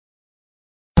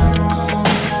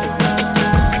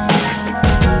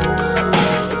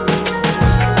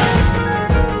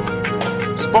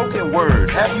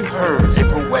Have you heard a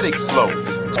poetic flow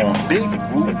on Big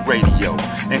Woo Radio?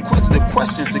 Inquisitive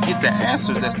questions to get the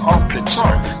answers that's off the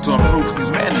chart to improve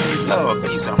humanity, love,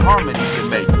 peace, and harmony to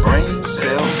make brain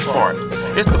cells spark.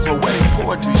 It's the Floetic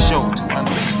Poetry Show to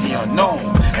unleash the unknown,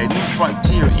 a new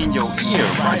frontier in your ear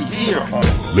right here on.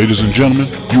 Ladies and gentlemen,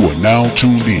 you are now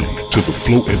tuned in to the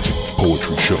Floetic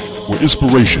Poetry Show, where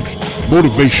inspiration,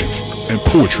 motivation, and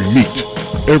poetry meet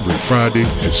every Friday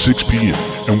at 6 p.m.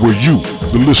 and where you,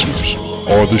 the listeners,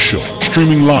 are the show.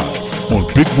 Streaming live on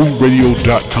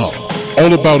BigWooRadio.com,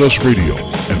 All About Us Radio,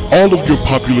 and all of your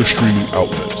popular streaming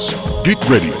outlets. Get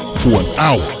ready for an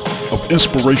hour of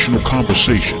inspirational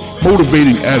conversation,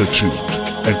 motivating attitudes,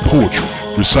 and poetry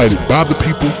recited by the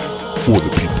people, for the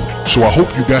people. So I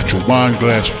hope you got your wine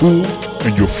glass full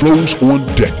and your flows on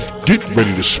deck. Get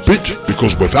ready to spit,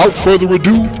 because without further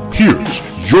ado, here's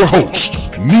your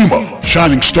host, Nima,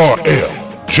 Shining Star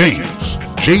L, James,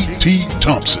 J.T.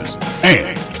 Thompson,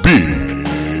 and Big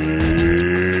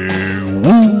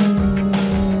Woo.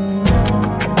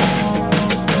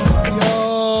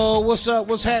 Yo, what's up?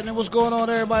 What's happening? What's going on,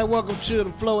 everybody? Welcome to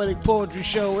the Floetic Poetry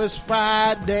Show. It's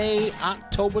Friday,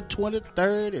 October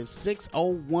 23rd at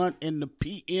 6:01 in the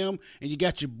p.m. And you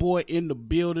got your boy in the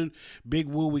building, Big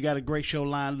Woo. We got a great show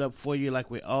lined up for you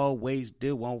like we always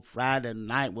do on Friday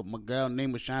night with my girl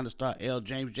Nima, Shining Star L,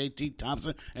 James, J.T.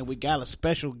 Thompson. And we got a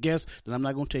special guest that I'm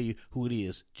not going to tell you who it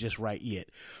is just right yet.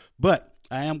 But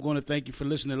I am going to thank you for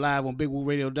listening live on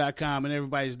BigWooRadio.com, and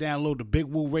everybody's download the Big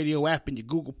Woo Radio app in your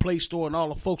Google Play Store, and all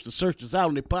the folks that search us out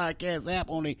on the podcast app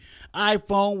on the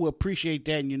iPhone. We appreciate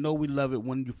that, and you know we love it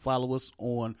when you follow us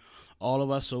on all of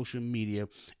our social media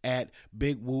at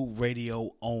Big Woo Radio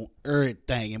on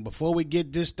everything. And before we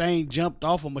get this thing jumped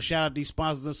off, I'm going to shout out these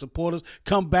sponsors and supporters.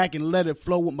 Come back and let it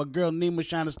flow with my girl Nima,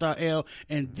 Shining Star L,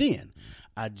 and then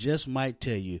I just might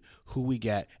tell you who we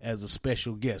got as a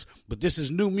special guest. But this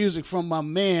is new music from my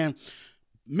man,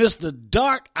 Mr.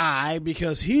 Dark Eye,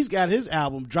 because he's got his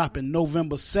album dropping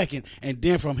November 2nd. And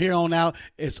then from here on out,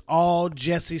 it's all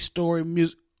Jessie Storey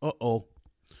music. I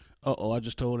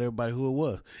just told everybody who it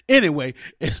was. Anyway,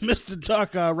 it's Mr.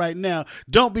 Dark Eye right now.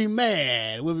 Don't be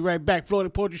mad. We'll be right back.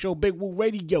 Floetic Poetry Show, Big Woo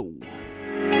Radio.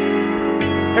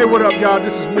 Hey, what up, y'all?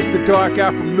 This is Mr. Dark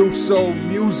Eye from New Soul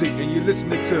Music, and you're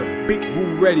listening to Big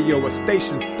Woo Radio, a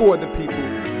station for the people,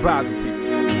 by the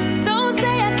people. Don't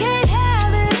say I can't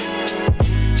have it,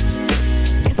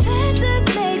 'cause that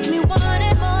just makes me want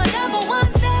it more. Number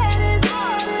one status, I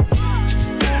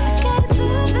gotta do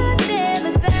the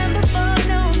damn time before.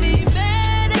 Don't be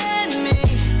mad at me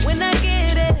when I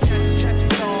get it.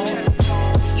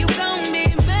 You gon'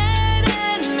 be mad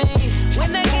at me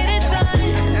when I get it done.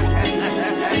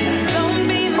 Don't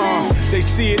be mad. They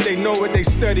see it, they know it, they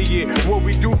study it. What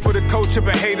we do for the culture,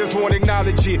 but haters won't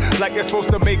acknowledge it. Like they're supposed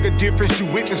to make a difference. You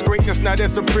witness greatness, now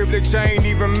that's a privilege. I ain't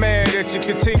even mad at you.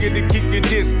 Continue to keep your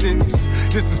distance.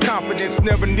 This is confidence,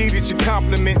 never needed your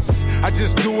compliments. I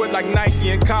just do it like Nike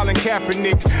and Colin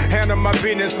Kaepernick. Handle my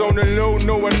business on the low,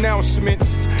 no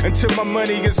announcements. Until my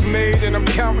money is made and I'm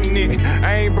counting it.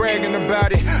 I ain't bragging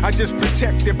about it. I just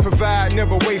protect and provide,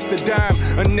 never waste a dime.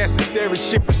 Unnecessary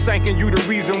shit is sinking, you the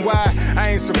reason why. I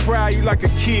ain't surprised. You like a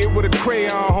kid with a crayon,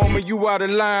 homie, you out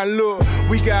of line. Look,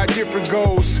 we got different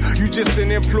goals. You just an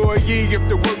employee if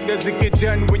the work doesn't get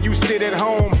done when you sit at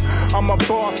home. I'm a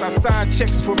boss, I sign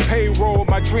checks for payroll.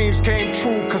 My dreams came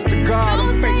true, 'cause to God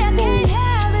I'm faithful.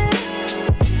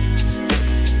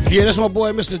 Yeah, that's my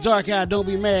boy, Mr. Dark Eye. Don't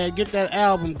be mad. Get that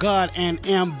album, God and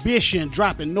Ambition,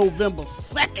 dropping November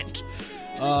 2nd.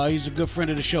 He's a good friend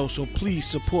of the show, so please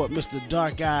support Mr.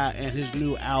 Dark Eye and his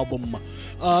new album.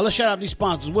 Let's shout out these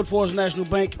sponsors. Woodforest National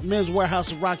Bank, Men's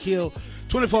Warehouse of Rock Hill,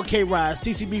 24K Rise,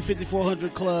 TCB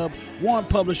 5400 Club, Warren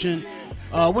Publishing,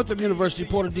 Winthrop University,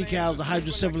 Porter Decals, the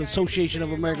Hydrocephalus Association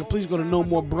of America. Please go to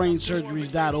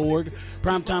nomorebrainsurgeries.org.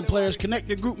 Primetime Players, Connect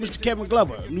Your Group, Mr. Kevin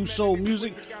Glover, New Soul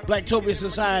Music, Blacktopia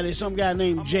Society, some guy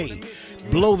named Jay.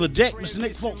 Below the Deck, Mr.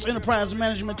 Nick Folks, Enterprise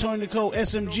Management, Tony Nicole,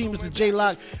 SMG, Mr. J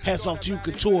Lock, Hats Off to You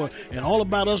Couture, and All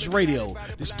About Us Radio.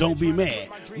 This Don't Be Mad.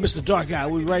 Mr. Dark Eye,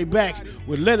 we'll be right back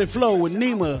with Let It Flow with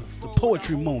Nima, the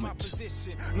Poetry Moment.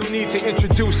 No need to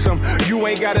introduce him. You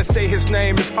ain't gotta say his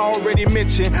name, it's already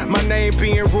mentioned. My name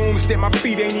be in rooms that my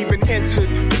feet ain't even entered.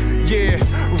 Yeah,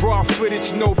 raw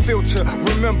footage, no filter.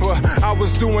 Remember, I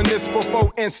was doing this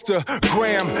before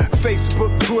Instagram,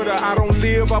 Facebook, Twitter. I don't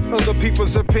live off other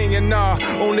people's opinion, nah.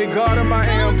 Only God and my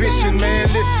ambition, man,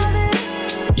 listen.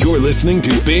 You're listening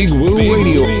to Big Woo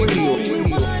Radio.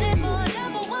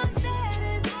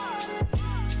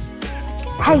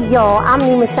 Hey y'all, I'm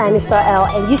Nima, Shining Star L,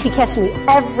 and you can catch me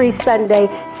every Sunday,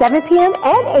 7 p.m.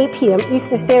 and 8 p.m.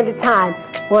 Eastern Standard Time,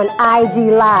 We're on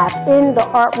IG Live in the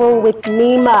Art Room with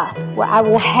Nima, where I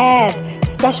will have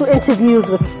special interviews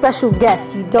with special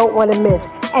guests you don't want to miss.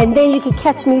 And then you can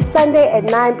catch me Sunday at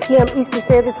 9 p.m. Eastern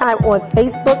Standard Time on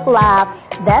Facebook Live.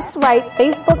 That's right,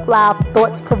 Facebook Live,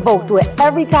 Thoughts Provoked, where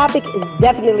every topic is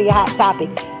definitely a hot topic.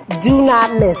 Do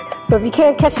not miss. So if you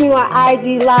can't catch me on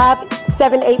IG Live,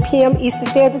 7, 8 p.m. Eastern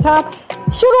Standard Time,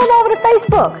 shoot on over to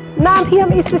Facebook, 9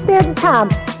 p.m. Eastern Standard Time.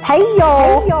 Hey,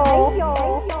 y'all. Hey, y'all. Hey, y'all.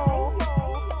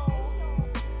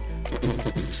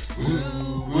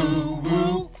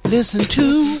 Listen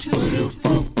to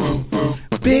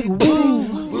Big Woo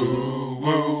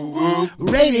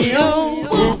Radio.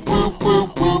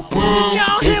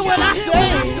 Y'all hear what I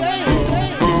say?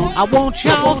 I want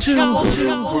y'all to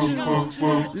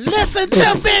listen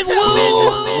to Big Woo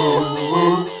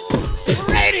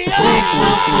Radio.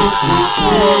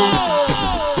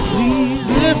 Please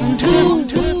listen to.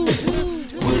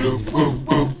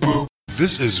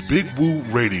 This is Big Woo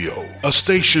Radio, a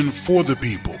station for the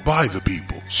people, by the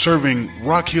people, serving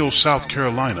Rock Hill, South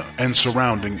Carolina and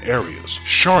surrounding areas,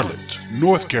 Charlotte,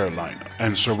 North Carolina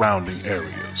and surrounding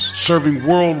areas, serving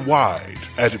worldwide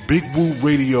at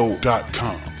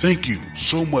BigWooRadio.com. Thank you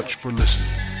so much for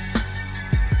listening.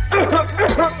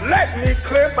 Let me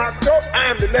clear my throat. I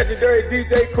am the legendary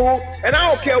DJ Cool, and I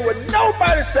don't care what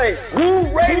nobody say. Woo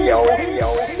Radio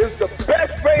is the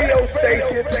best radio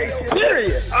station,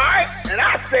 period. All right? And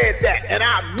I said that, and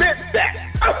I meant that.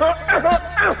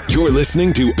 You're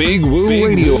listening to Big Woo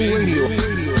Radio.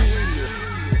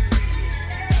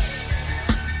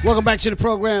 Welcome back to the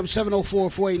program,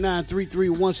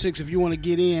 704-489-3316. If you want to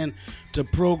get in to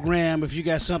program, if you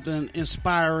got something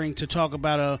inspiring to talk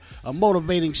about, a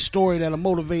motivating story that'll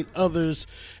motivate others,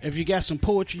 if you got some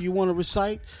poetry you want to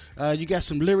recite, you got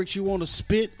some lyrics you want to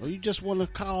spit, or you just want to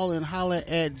call and holler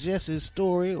at Jessie's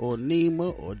story or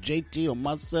Nima or JT or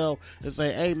myself and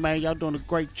say, hey, man, y'all doing a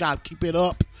great job. Keep it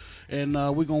up. And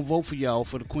we're going to vote for y'all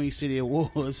for the Queen City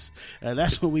Awards.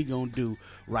 That's what we're going to do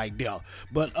right there.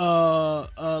 But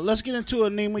let's get into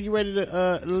it, Nima. You ready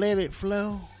to let it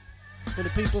flow for the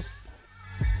peoples?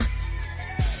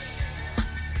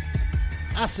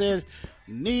 I said,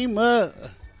 Nima,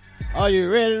 are you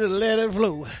ready to let it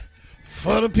flow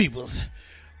for the peoples?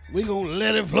 We're going to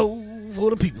let it flow for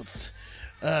the peoples.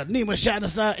 Nima Shining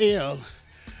Star L,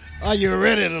 are you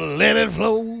ready to let it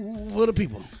flow for the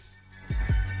people?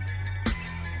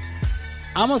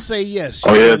 I'm going to say yes.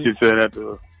 Oh, yeah, you said had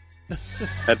to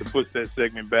push that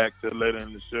segment back to later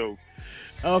in the show.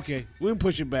 Okay, we'll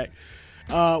push it back.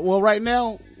 Well, right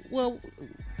now,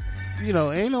 you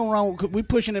know, ain't no wrong. We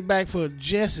pushing it back for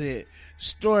Jessie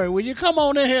Storey. Will you come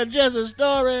on in here, Jessie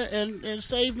Storey, and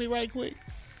save me right quick?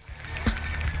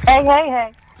 Hey.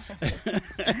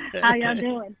 How y'all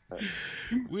doing?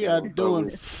 We are doing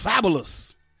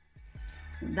fabulous.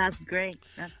 That's great.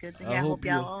 That's good to hear. I hope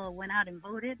y'all all went out and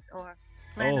voted or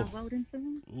plan on voting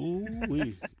soon.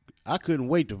 Ooh, I couldn't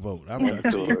wait to vote. I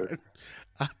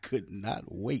could not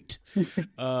wait.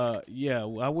 Yeah,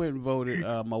 I went and voted.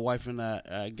 My wife and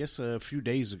I guess a few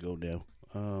days ago now.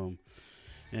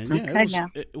 And yeah,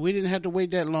 we didn't have to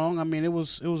wait that long. I mean, it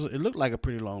looked like a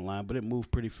pretty long line, but it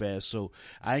moved pretty fast. So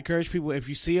I encourage people, if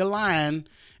you see a line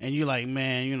and you're like,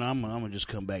 man, you know, I'm gonna just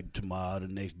come back tomorrow, the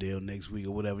next day, or next week,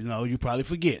 or whatever. You know, you probably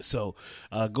forget. So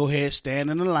go ahead,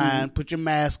 stand in the line, put your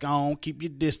mask on, keep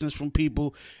your distance from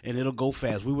people, and it'll go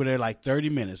fast. We were there like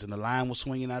 30 minutes, and the line was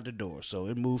swinging out the door, so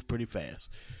it moved pretty fast.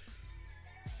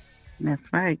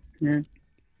 That's right. The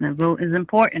vote is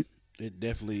important. It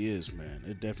definitely is, man.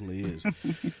 It definitely is.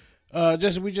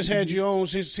 Jesse, we just had you on.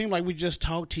 It seemed like we just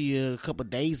talked to you a couple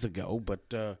of days ago,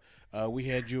 but we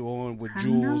had you on with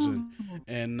Jules,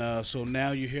 and so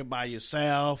now you're here by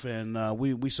yourself, and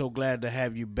we so glad to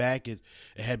have you back. It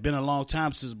had been a long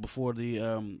time since before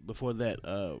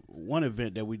that one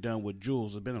event that we done with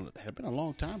Jules. It had been a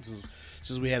long time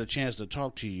since we had a chance to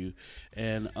talk to you,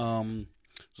 and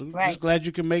so just glad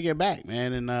you can make it back,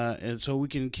 man, and so we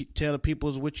can tell the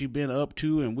people what you've been up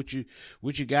to and what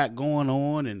you got going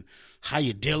on and how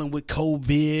you're dealing with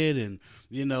COVID, and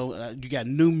you know you got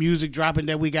new music dropping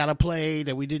that we gotta play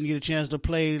that we didn't get a chance to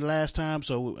play last time,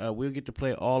 so we'll get to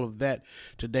play all of that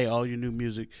today, all your new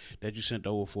music that you sent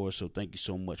over for us. So thank you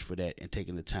so much for that and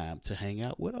taking the time to hang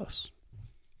out with us.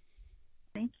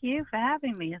 Thank you for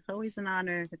having me. It's always an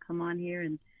honor to come on here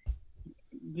and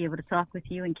be able to talk with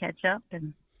you and catch up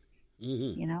and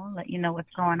you know, let you know what's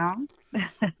going on.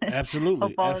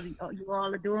 Absolutely. Hope you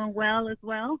all are doing well as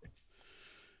well.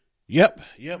 Yep.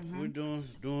 We're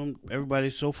doing everybody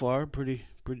so far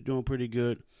doing pretty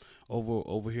good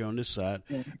over here on this side.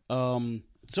 Yeah.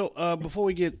 So before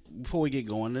we get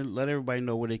going, let everybody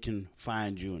know where they can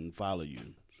find you and follow you.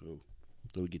 So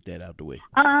we get that out the way.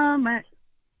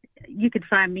 You can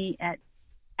find me at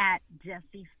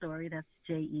Jessie Storey. That's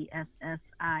JESSIESTOREY.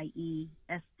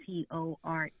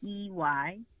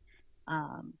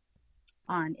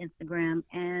 On Instagram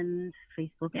and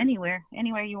Facebook, anywhere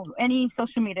any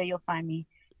social media, you'll find me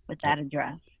with that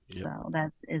address. Yep. So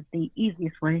that is the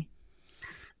easiest way.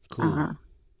 Cool.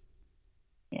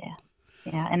 Yeah.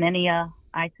 And any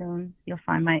iTunes, you'll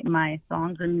find my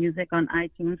songs and music on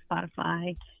iTunes,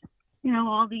 Spotify,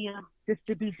 all the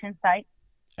distribution sites.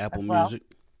 Apple Music.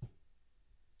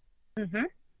 Mhm.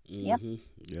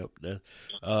 Yep.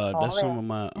 That's some of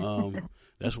my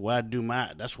that's why I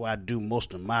do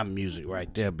most of my music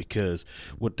right there, because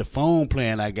with the phone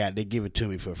plan I got, they give it to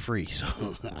me for free.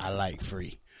 So I like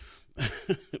free.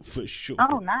 For sure.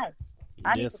 Oh, nice.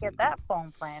 I need to get that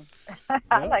phone plan.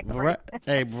 I like free.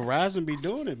 Hey, Verizon be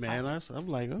doing it, man. I'm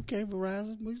like, okay,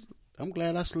 Verizon. I'm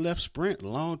glad I left Sprint a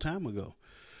long time ago.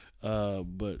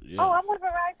 But yeah. Oh, I'm with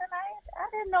Verizon. I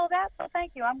didn't know that, so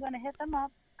thank you. I'm going to hit them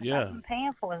up. Yeah. I'm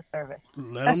paying for the service.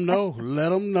 Let them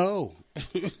know.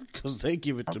 Because they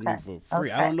give it to me for free.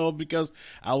 Okay. I don't know because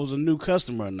I was a new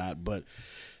customer or not, but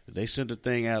they sent a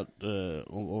thing out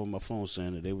over my phone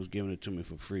saying that they was giving it to me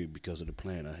for free because of the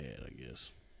plan I had, I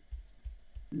guess.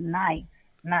 Nice.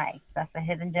 That's a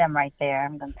hidden gem right there.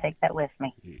 I'm going to take that with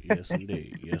me. Yes,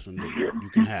 indeed. You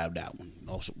can have that one.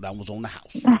 Also, that was on the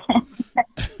house.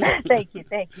 Thank you.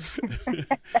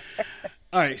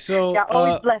 All right, so y'all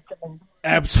always blessing me.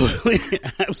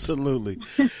 Absolutely.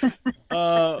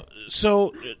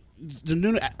 So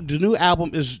the new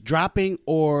album is dropping,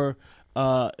 or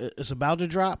it's about to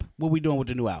drop. What are we doing with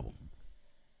the new album?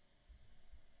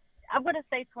 I'm going to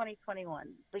say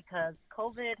 2021 because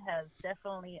COVID has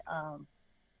definitely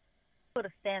put a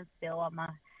standstill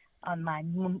on my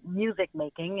music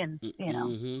making, and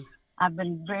I've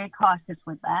been very cautious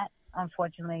with that.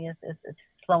 Unfortunately, it's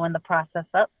slowing the process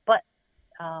up, but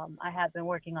I have been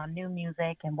working on new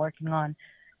music and working on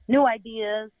new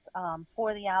ideas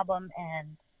for the album,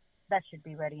 and that should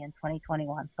be ready in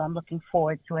 2021. So I'm looking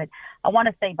forward to it. I want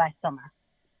to say by summer.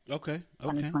 Okay.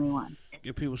 2021.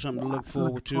 Give people something to look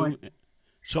forward to.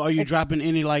 So are you dropping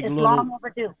any it's little? Long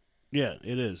overdue. Yeah,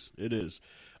 it is.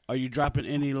 Are you dropping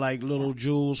any little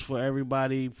jewels for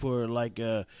everybody, for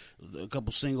a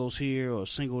couple singles here or a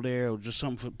single there, or just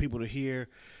something for people to hear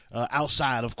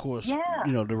outside, of course,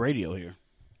 the radio here?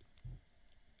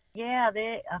 Yeah,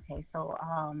 so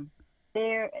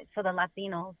there, for the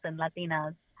Latinos and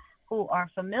Latinas who are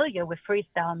familiar with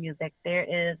freestyle music, there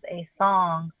is a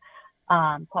song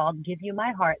called Give You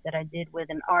My Heart that I did with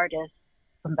an artist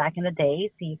from back in the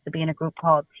days. He used to be in a group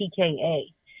called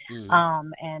TKA.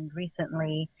 And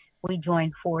recently we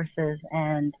joined forces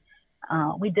and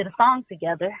we did a song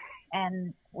together,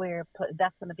 and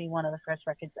that's going to be one of the first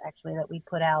records actually that we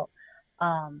put out.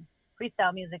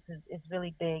 Freestyle music is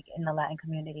really big in the Latin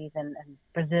communities and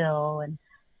Brazil and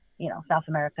South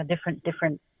America,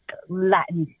 different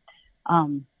Latin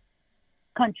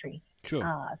countries.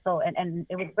 Sure. So and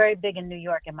it was very big in New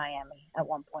York and Miami at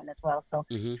one point as well. So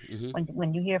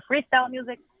when you hear freestyle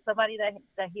music, somebody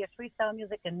that hears freestyle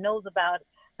music and knows about it,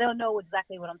 they'll know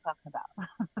exactly what I'm talking about.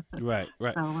 Right.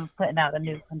 So we're putting out a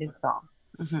new song.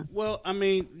 Well, I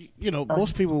mean,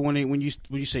 most people when you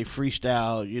say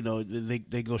freestyle,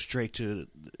 they go straight to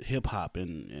hip hop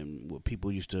and what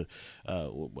people used to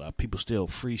people still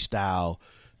freestyle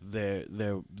their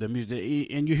music,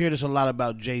 and you hear this a lot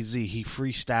about Jay-Z. He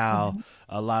freestyle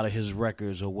a lot of his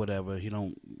records or whatever. He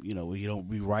don't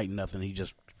rewrite nothing. He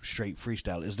just straight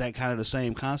freestyle. Is that kind of the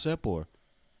same concept, or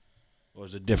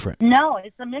is it different? No,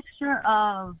 it's a mixture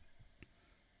of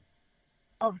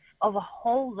a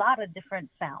whole lot of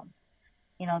different sounds.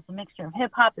 It's a mixture of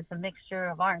hip hop. It's a mixture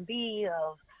of R&B,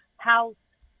 of house,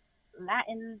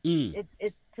 Latin.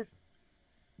 It's just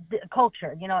the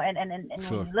culture, and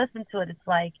Sure. when you listen to it, it's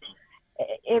like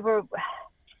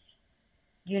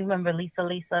you remember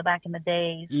Lisa back in the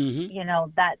days.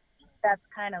 That's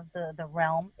kind of the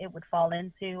realm it would fall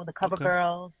into. The Cover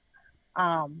Girls.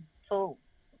 So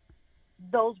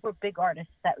those were big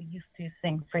artists that used to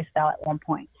sing freestyle at one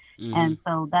point. And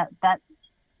so that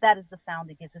is the sound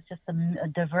it gives. It's just a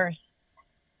diverse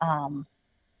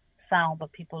sound,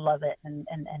 but people love it, and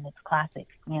it's classic.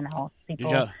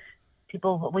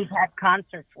 People. We've had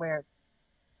concerts where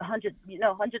hundreds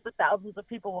of thousands of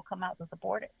people will come out to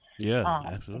support it. Yeah,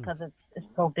 absolutely. Because it's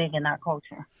so big in our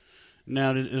culture.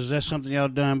 Now, is that something y'all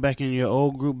done back in your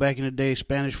old group back in the day,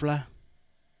 Spanish Fly?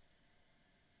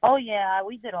 Oh yeah,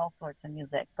 we did all sorts of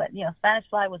music, but Spanish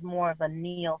Fly was more of a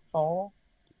neo soul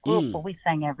group, but we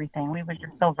sang everything. We were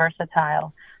just so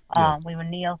versatile. We were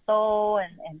neo soul,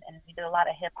 and we did a lot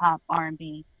of hip hop,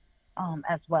 R&B,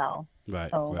 as well.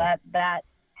 Right. So right. that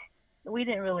we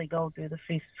didn't really go through the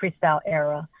freestyle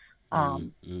era,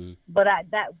 but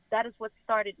that is what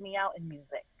started me out in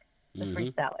music, the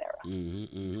freestyle era.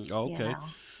 Oh, okay. You know?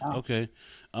 So Okay.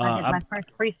 I did my first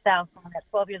freestyle song at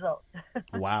 12 years old.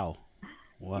 Wow.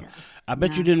 Wow. Yeah. I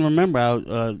bet you didn't remember.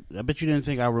 I bet you didn't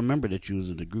think I remember that you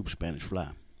was in the group Spanish Fly.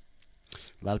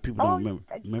 A lot of people don't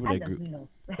remember that group.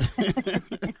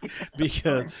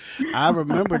 Because I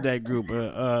remember that group.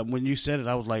 When you said it,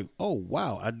 I was like, "Oh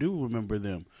wow, I do remember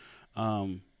them."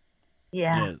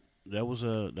 Yeah, that was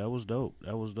dope.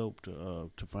 That was dope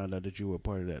to find out that you were a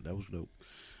part of that. That was dope.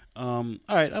 All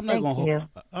right, I'm not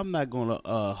gonna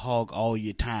hog all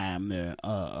your time there,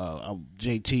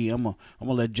 JT. I'm gonna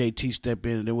let JT step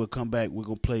in, and then we'll come back. We're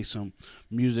gonna play some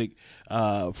music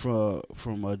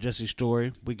from Jessie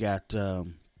Storey. We got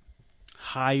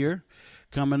Higher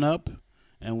coming up,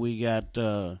 and we got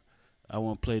I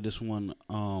want to play this one.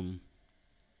 I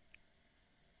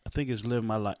think it's Live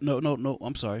My Life. No.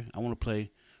 I'm sorry. I want to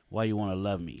play Why You Want to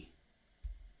Love Me.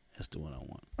 That's the one I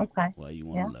want. Okay. Why You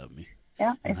Want to Love Me.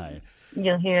 Yeah, Higher.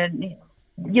 you'll hear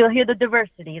the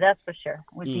diversity. That's for sure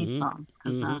with these songs.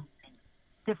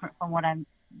 Different from what I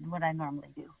normally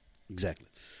do. Exactly.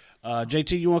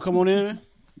 JT, you want to come on in?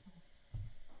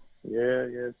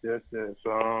 Yes.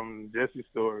 Jessie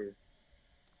Storey.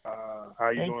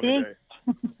 How you doing today?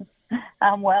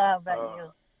 I'm well. How about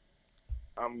you?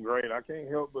 I'm great. I can't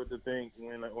help but to think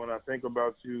when I think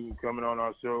about you coming on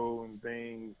our show and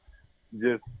things,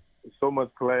 just so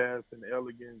much class and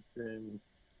elegance and,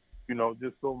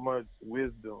 just so much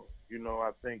wisdom.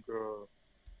 I think,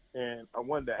 and I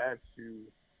wanted to ask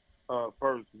you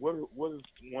first, what are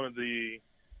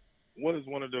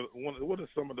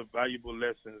some of the valuable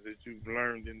lessons that you've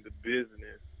learned in the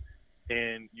business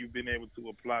and you've been able to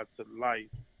apply to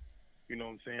life,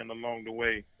 along the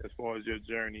way as far as your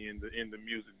journey in the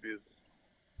music business?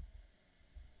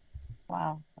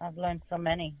 Wow, I've learned so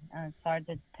many. It's hard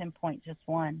to pinpoint just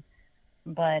one,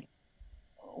 but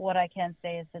what I can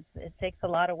say is it takes a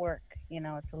lot of work.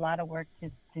 It's a lot of work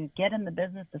to get in the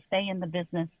business, to stay in the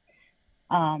business,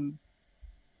 and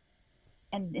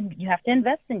you have to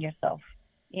invest in yourself.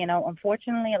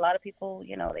 Unfortunately, a lot of people,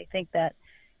 they think that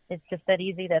it's just that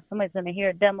easy that somebody's going to hear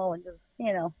a demo and just,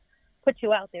 put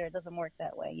you out there. It doesn't work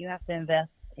that way. You have to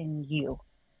invest in you,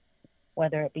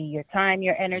 whether it be your time,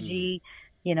 your energy,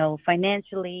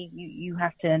 financially. You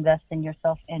have to invest in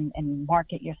yourself and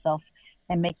market yourself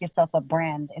and make yourself a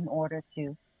brand in order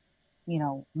to,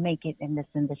 make it in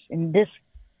this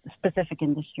specific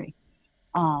industry.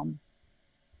 So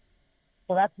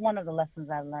that's one of the lessons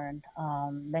I've learned,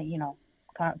 that,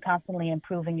 constantly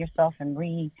improving yourself and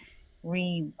I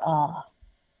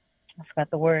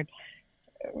forgot the word,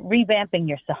 revamping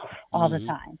yourself all the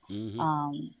time.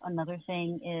 Another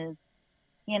thing is,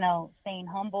 staying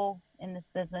humble in this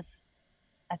business,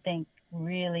 I think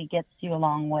really gets you a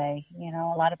long way.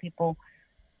 A lot of people,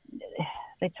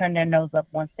 they turn their nose up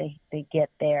once they get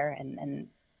there and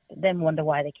then wonder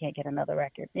why they can't get another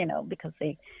record, because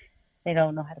they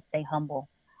don't know how to stay humble.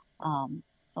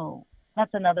 So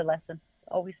that's another lesson.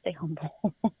 Always stay humble,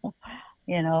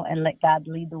 and let God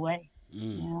lead the way.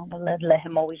 But let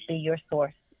him always be your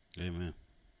source. Amen.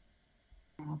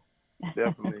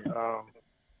 Definitely.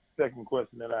 Second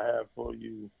question that I have for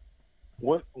you: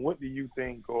 what do you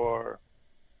think are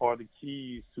the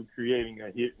keys to creating a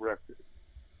hit record?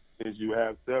 Since you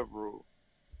have several,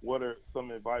 what are some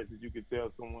advice that you could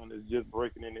tell someone that's just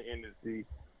breaking in the industry,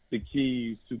 the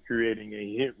keys to creating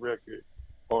a hit record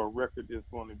or a record that's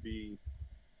going to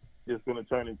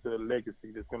turn into a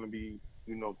legacy, that's going to be,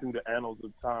 through the annals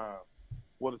of time?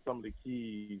 What are some of the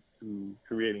keys to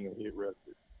creating a hit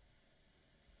record?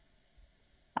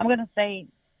 I'm going to say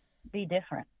be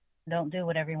different. Don't do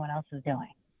what everyone else is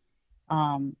doing.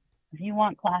 If you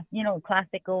want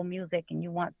classical music and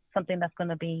you want something that's going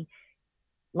to be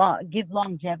give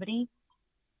longevity,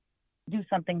 do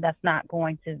something that's not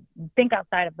going to think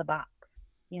outside of the box.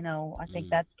 I think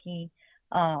that's key.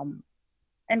 And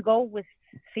go with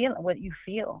what you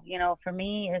feel. For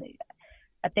me,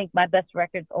 I think my best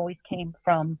records always came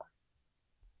from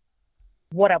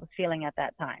what I was feeling at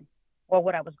that time or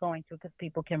what I was going through, because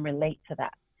people can relate to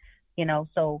that.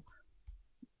 So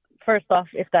first off,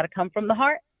 it's got to come from the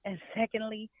heart. And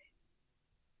secondly,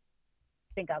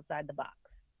 think outside the box.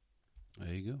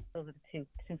 There you go. Those are the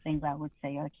two things I would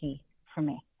say are key for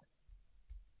me.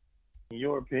 In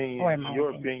your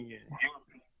opinion,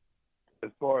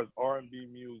 as far as R&B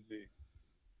music,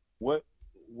 what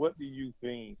do you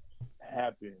think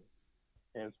happened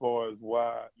as far as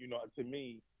why, to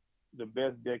me, the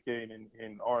best decade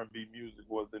in R&B music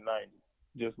was the 90s.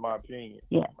 Just my opinion.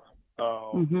 Yeah.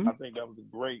 I think that was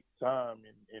a great time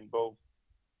in both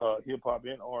hip hop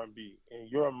and R&B. In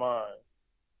your mind,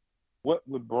 what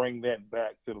would bring that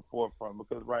back to the forefront?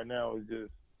 Because right now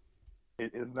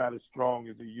it's not as strong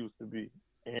as it used to be.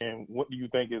 And what do you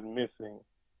think is missing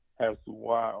as to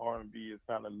why R&B has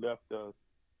kind of left us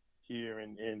here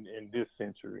in this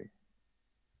century?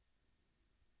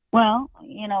 Well,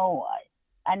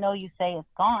 I know you say it's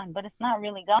gone, but it's not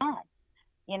really gone.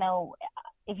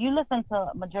 If you listen to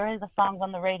a majority of the songs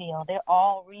on the radio, they're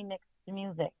all remixed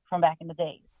music from back in the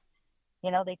days.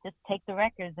 They just take the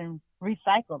records and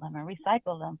recycle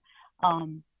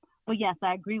them. But yes,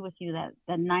 I agree with you that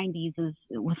the 90s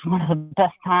was one of the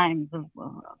best times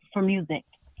for music,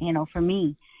 for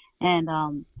me. And,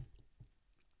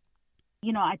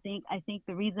 I think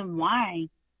the reason why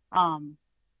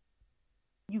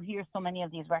you hear so many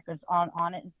of these records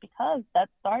on it is because that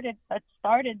started, that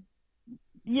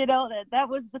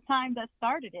was the time that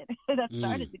started it, that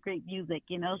started the great music,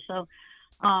 so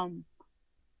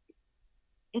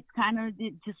it's kind of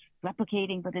just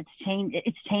replicating, but it's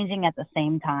changing at the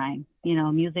same time.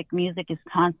 Music is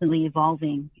constantly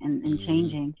evolving and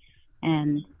changing.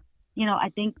 And, I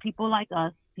think people like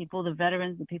us, the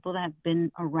veterans, the people that have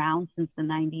been around since the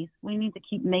 90s, we need to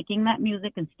keep making that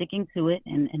music and sticking to it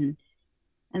and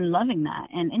loving that.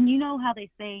 And you know how they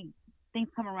say things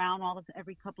come around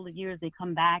every couple of years, they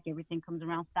come back, everything comes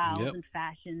around, styles and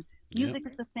fashion. Music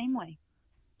is the same way.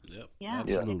 Yep. Yeah,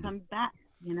 Absolutely. it comes back,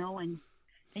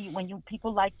 and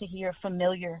people like to hear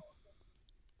familiar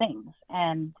things.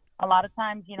 And a lot of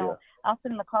times, I'll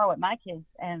sit in the car with my kids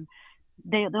and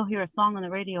they'll hear a song on the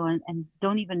radio and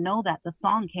don't even know that the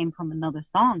song came from another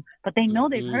song, but they know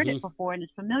they've heard it before and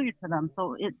it's familiar to them.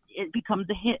 So it becomes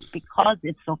a hit because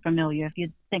it's so familiar. If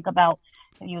you think about,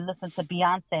 if you listen to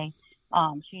Beyonce,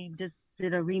 she just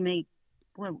did a remake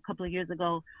a couple of years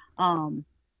ago to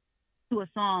a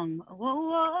song, whoa,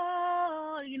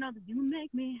 whoa, you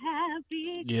make me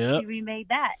happy. Yep. She remade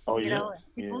that.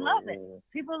 People love it.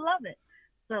 People love it.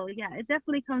 So yeah, it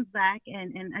definitely comes back,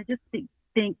 and I just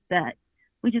think that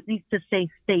we just need to stay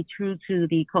true to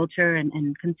the culture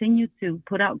and continue to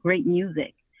put out great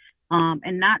music,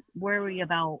 and not worry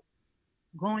about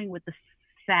going with the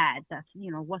fad that's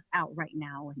what's out right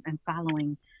now and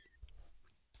following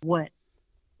what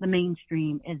the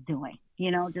mainstream is doing.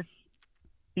 Just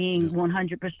being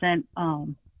 100%.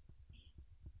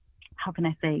 How can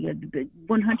I say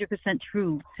 100%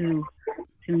 true to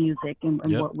music and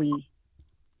what we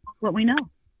know.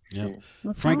 Yeah,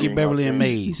 Frankie Beverly and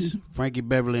Maze.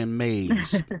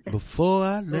 Before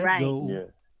I let go.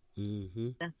 Yeah. Mm-hmm.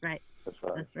 That's right.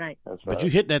 But you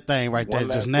hit that thing right there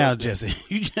just now, Jessie.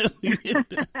 You hit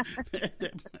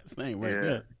that thing right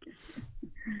there.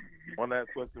 One last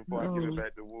question before I give it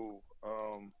back to Woo.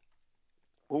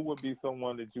 Who would be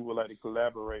someone that you would like to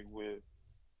collaborate with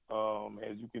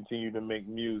as you continue to make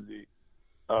music?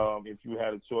 If you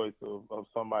had a choice of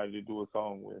somebody to do a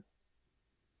song with.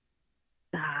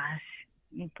 Gosh,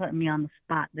 you put me on the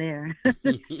spot there.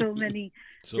 so many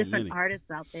different artists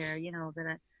out there,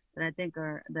 that I think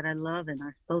that I love and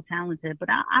are so talented. But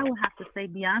I will have to say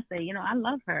Beyonce. I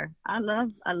love her. I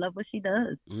love what she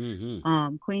does.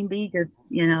 Mm-hmm. Queen Bee just,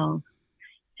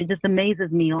 she just amazes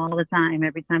me all the time.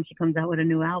 Every time she comes out with a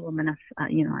new album, and I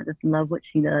just love what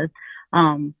she does.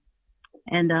 And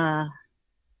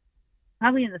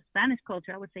probably in the Spanish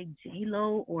culture, I would say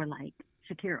J-Lo or like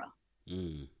Shakira.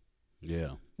 Mm.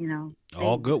 Yeah.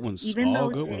 All good ones.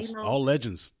 All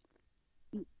legends.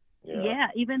 Yeah,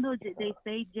 even though they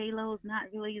say J-Lo is not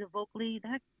really the vocally,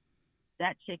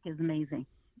 that chick is amazing.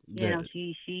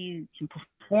 She can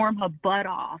perform her butt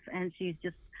off, and she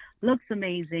just looks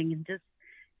amazing, and just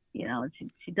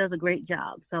she does a great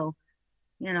job. So,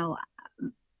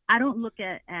 I don't look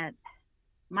at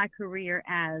my career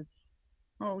as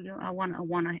I want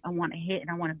to hit,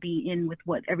 and I want to be in with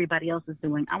what everybody else is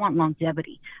doing. I want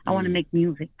longevity. I want to make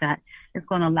music that is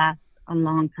going to last a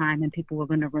long time and people are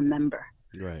going to remember.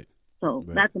 Right. So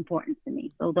that's important to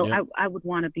me. So I would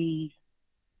want to be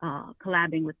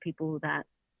collabing with people that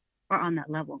are on that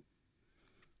level.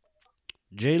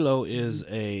 J-Lo is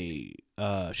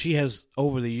she has,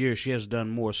 over the years, she has done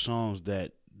more songs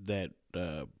that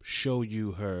show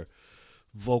you her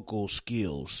vocal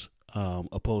skills,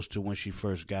 opposed to when she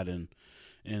first got in,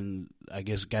 and I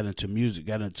guess got into music,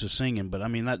 got into singing. But I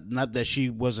mean, not that she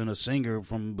wasn't a singer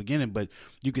from the beginning, but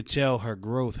you could tell her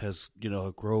growth,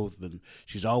 and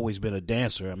she's always been a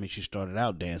dancer. I mean, she started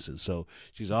out dancing, so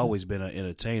she's always been an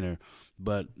entertainer.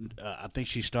 But I think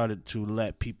she started to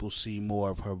let people see more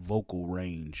of her vocal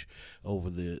range over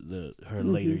her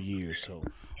later years. So,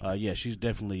 she's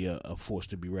definitely a force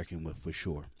to be reckoned with for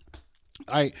sure.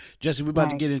 All right, Jessie, we're about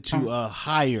to Right. get into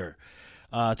Higher.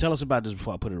 Tell us about this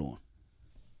before I put it on.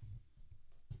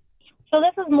 So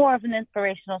this is more of an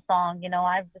inspirational song. You know,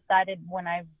 I've decided when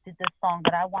I did this song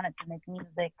that I wanted to make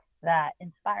music that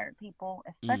inspired people,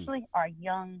 especially our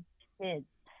young kids.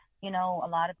 You know, a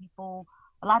lot of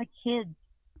kids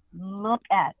look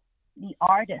at the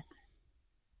artist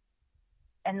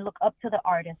and look up to the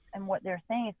artist and what they're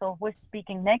saying. So if we're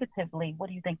speaking negatively, what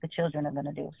do you think the children are going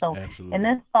to do? So Absolutely. in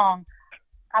this song,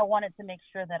 I wanted to make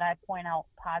sure that I point out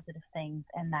positive things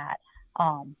and that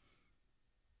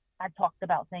I talked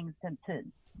about things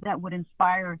that would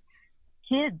inspire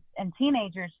kids and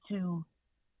teenagers to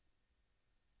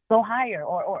go higher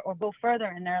or go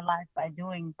further in their life by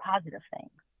doing positive things.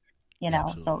 You know,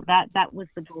 Absolutely. so that was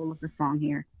the goal of the song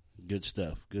here. Good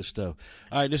stuff. Good stuff.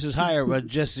 All right, this is Higher by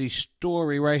Jessie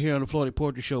Storey right here on the Floetic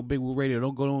Poetry Show, Big Woo Radio.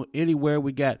 Don't go anywhere.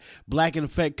 We got Black in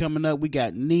Effect coming up. We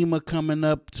got Nima coming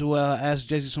up to ask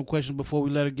Jessie some questions before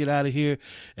we let her get out of here.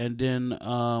 And then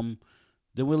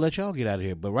we'll let y'all get out of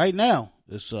here. But right now,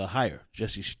 it's Higher,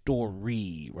 Jessie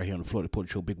Storey right here on the Floetic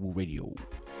Poetry Show, Big Woo Radio.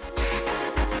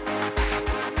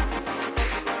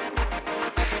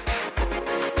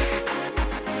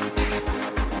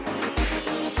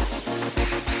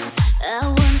 I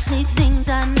wanna see things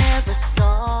I never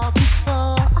saw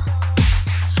before.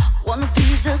 Wanna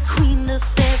be the queen, the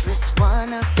fairest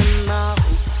one of them all.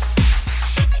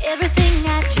 Everything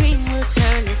I dream will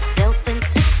turn itself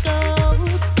into gold.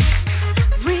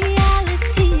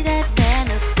 Reality that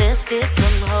manifested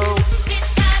from hope.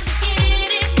 It's time to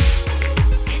get it.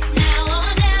 It's now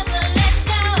or never. Let's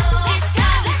go. It's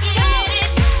time to get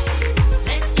it.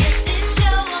 Let's get this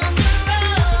show on the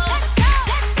road.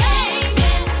 Let's go.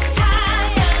 Aiming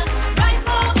higher, right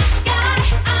for the sky.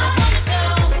 I wanna go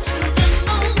to the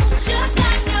moon, just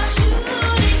like a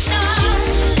shooting star.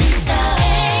 Shooting star.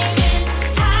 Aiming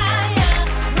higher,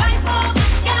 right for the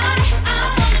sky. I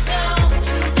wanna go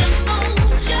to the moon,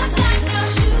 just like a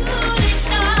shooting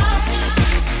star.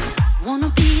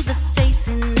 Wanna be the face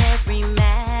in every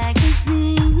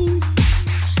magazine.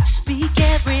 Speak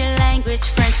every language,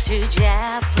 French to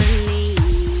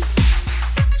Japanese.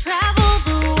 Travel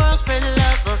the world, spread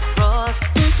love across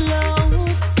the globe.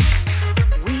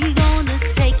 We gonna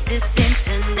take this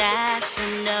international.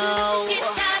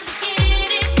 It's time to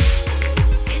get it.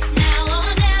 It's now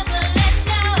or never. Let's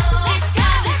go. It's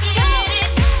time to get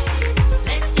it.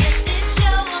 Let's get this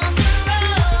show on the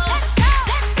road.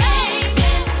 Let's go.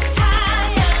 Aiming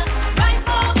higher, right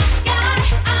for the sky.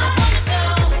 I wanna go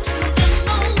to the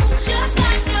moon, just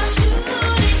like a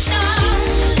shooting star.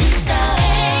 Shooting star.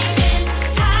 Aiming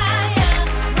higher,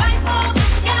 right for the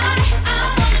sky. I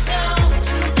wanna go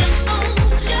to the moon,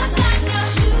 just like a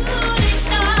shooting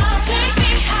star. Take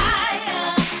me higher,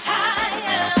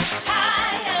 higher,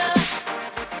 higher.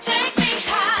 Take me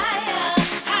higher,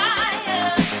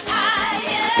 higher,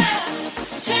 higher.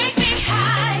 Take me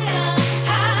higher,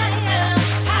 higher,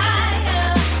 higher.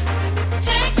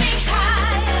 Take me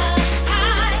higher,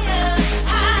 higher,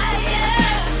 higher.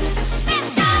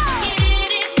 It's time to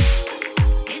get it.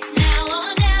 It's now or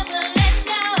never. Let's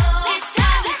go. It's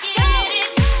time to get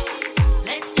it.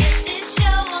 Let's get this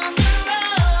show on the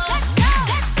road.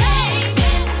 Let's go.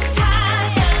 Aiming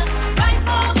higher, right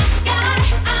for the sky.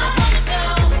 I wanna go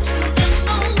to the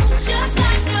moon, just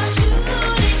like a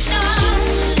shooting star.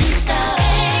 Shooting star.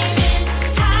 Aiming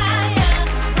higher,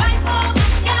 right for the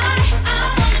sky. I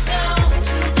wanna go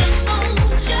to the moon,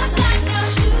 just like a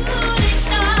shooting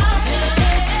star.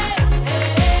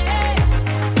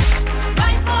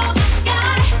 Right for the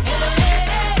sky.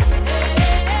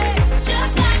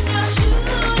 Just like a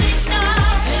shooting star.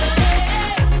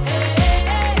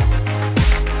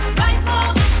 Right for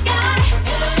the sky.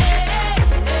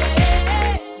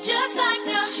 Just like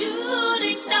a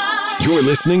shooting star. You're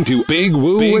listening to Big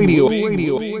Woo Radio.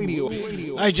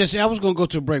 All right, Jessie, I was going to go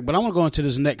to a break, but I want to go into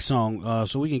this next song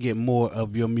so we can get more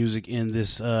of your music in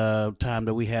this time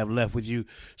that we have left with you.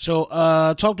 So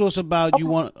talk to us about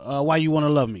Why You Want to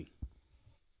Love Me.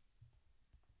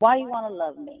 Why You Want to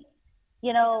Love Me?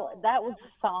 You know, that was a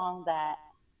song that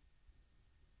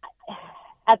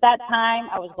at that time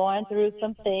I was going through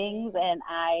some things and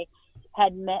I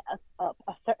had met a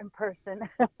certain person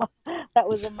that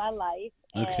was in my life.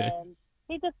 Okay. And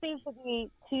he just seemed to be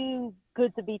too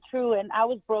good to be true. And I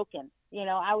was broken. You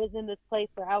know, I was in this place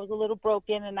where I was a little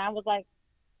broken and I was like,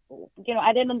 you know,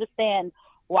 I didn't understand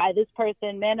why this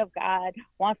person, man of God,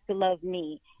 wants to love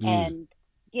me. And,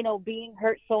 you know, being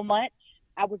hurt so much,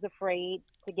 I was afraid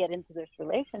to get into this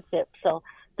relationship. So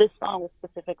this song was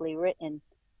specifically written,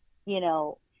 you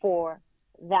know, for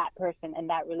that person and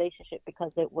that relationship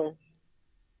because it was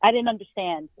I didn't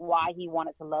understand why he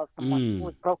wanted to love someone who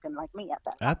was broken like me at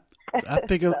that time. I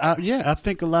think I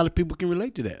think a lot of people can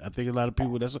relate to that. I think a lot of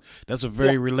people that's a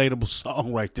very relatable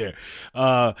song right there.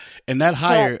 And that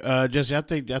higher, Jessie, I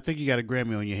think you got a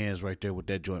Grammy on your hands right there with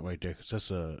that joint right there, because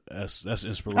that's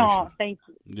inspirational. Oh, thank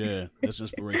you. Yeah, that's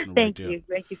inspirational Thank right there.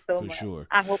 Thank you so for much. Sure.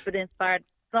 I hope it inspired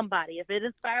somebody. If it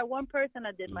inspired one person,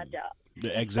 I did my job.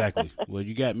 Yeah, exactly. Well,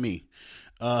 you got me.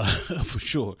 For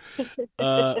sure.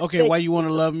 Okay, Why You Wanna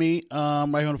Love Me, right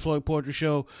here on the Floetic Poetry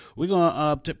Show. We're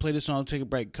going to play this song, take a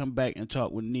break, come back and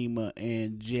talk with Nima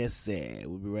and Jessie.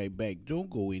 We'll be right back. Don't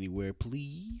go anywhere,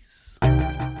 please.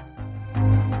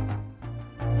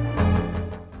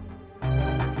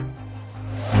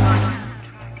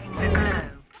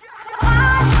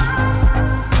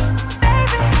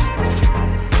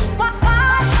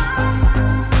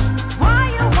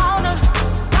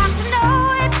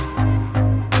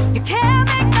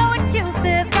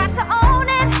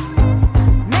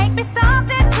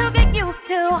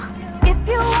 If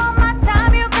you want my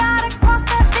time, you gotta cross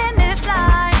the finish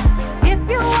line. If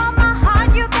you want my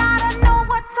heart, you gotta know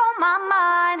what's on my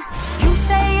mind. You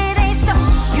say it ain't so,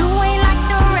 you ain't like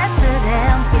the rest of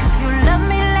them. If you love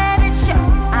me, let it show.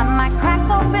 I might crack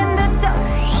open the door.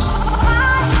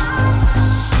 Why,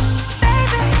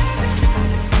 baby?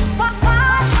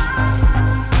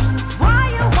 Why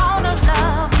you wanna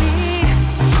love me?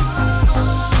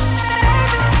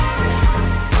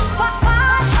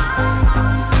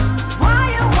 Why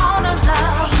you wanna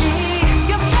love me?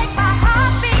 You make my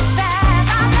heart beat fast.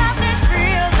 I love this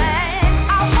feeling.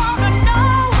 I wanna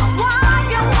know why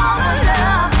you wanna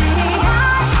love me.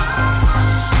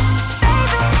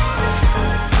 Baby,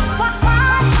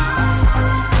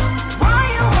 why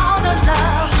you wanna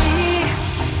love me?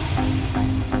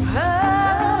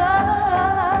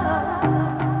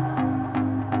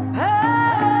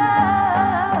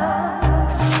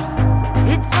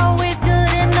 It's always good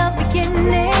in the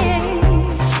beginning.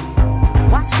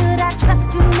 Why should I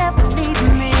trust you, never leave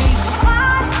me?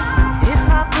 Why? If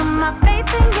I put my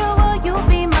faith in you, will you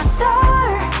be my star?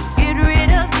 Get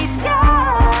rid of these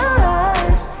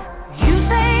scars. You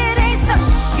say it ain't so,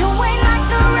 you ain't like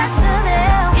the rest of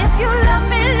them. If you love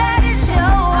me, let it show.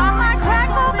 I might crack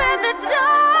open the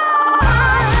door.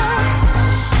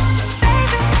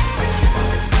 Baby,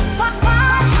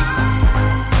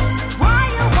 why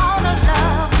you wanna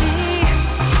love me?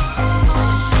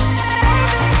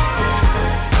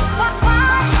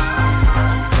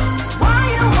 Why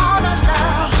you wanna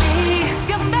love me?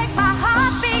 You make my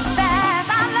heart beat fast.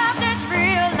 I love this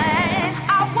feeling.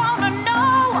 I wanna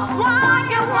know why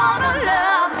you wanna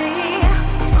love me.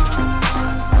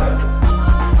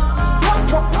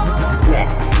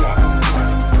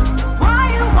 Why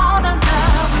you wanna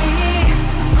love me?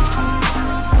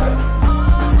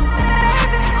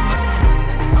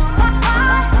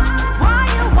 Why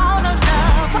you wanna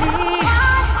love me?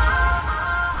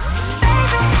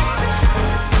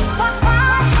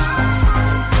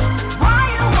 Why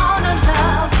you wanna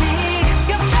love me?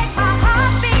 You make my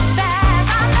heart beat fast.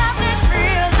 I love this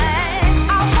feeling.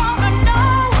 I wanna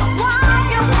know why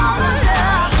you wanna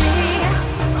love me.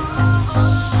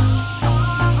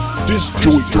 This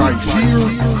joint right here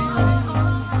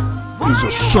is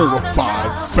a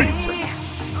certified favorite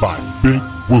by Big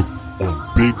Woo on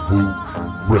Big Woo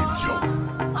Radio.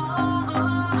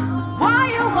 Why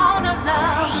you wanna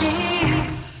love me?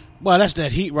 Boy, that's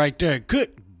that heat right there. Good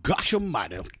gosh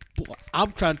almighty. Boy,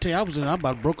 I'm trying to tell you, I'm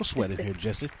about to broke a sweat in here,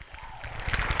 Jessie.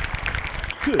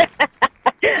 Good.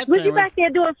 That Was thing you right- back there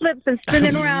doing flips and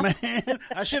spinning around? Man,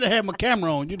 I should have had my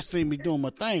camera on. You'd have seen me doing my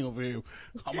thing over here.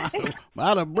 I'm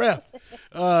out of breath.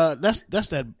 That's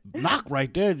that knock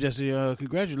right there, Jessie.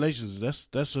 Congratulations.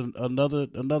 That's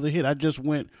another hit. I just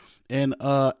went and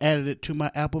added it to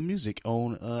my Apple Music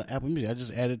on Apple Music. I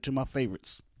just added it to my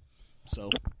favorites. So,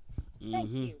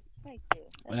 Thank you.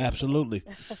 absolutely,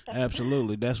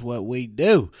 absolutely. That's what we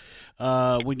do.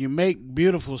 When you make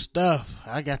beautiful stuff,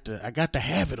 I got to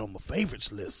have it on my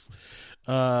favorites list.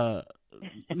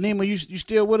 Nima, you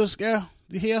still with us, girl?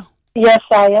 You here? Yes,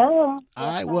 I am. All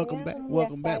right, welcome back.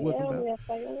 Welcome back. Yes,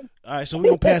 I am. All right, so we're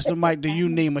going to pass the mic to you,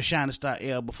 Nima, Shining Star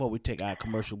L, before we take our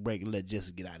commercial break and let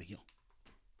Jessie get out of here.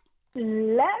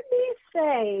 Let me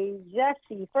say,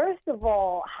 Jessie, first of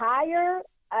all, Higher,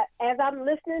 as I'm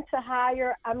listening to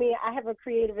Higher, I mean, I have a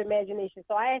creative imagination,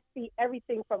 so I see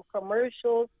everything from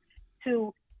commercials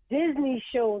to Disney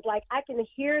shows. Like, I can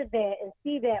hear that and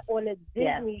see that on a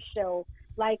Disney show.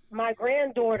 Like, my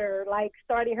granddaughter, like,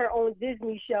 starting her own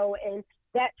Disney show, and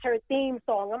that's her theme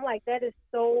song. I'm like, that is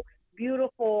so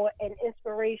beautiful and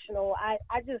inspirational. I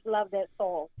just love that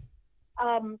song.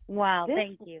 Wow,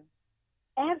 thank you.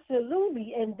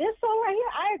 Absolutely. And this song right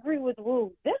here, I agree with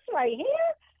Wu. This right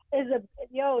here is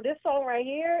this song right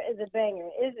here is a banger.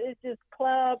 It's just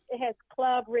club. It has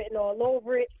club written all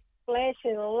over it.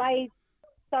 Flashing lights,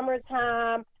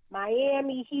 summertime,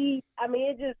 Miami Heat. I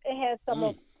mean, it has some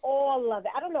of all of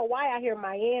it. I don't know why I hear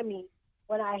Miami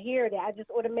when I hear that. I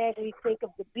just automatically think of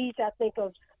the beach. I think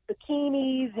of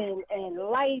bikinis and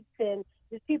lights and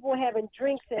just people having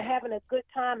drinks and having a good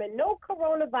time and no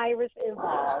coronavirus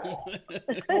involved.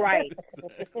 Right.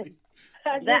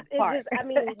 That part.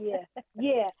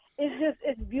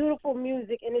 It's beautiful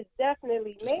music, and it's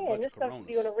definitely, this stuff should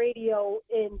be on the radio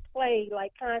and play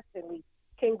like constantly.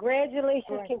 Congratulations.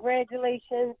 I don't know what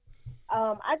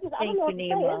to say.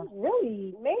 It's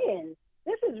really,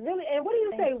 this is really, and what do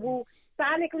you say, Wu?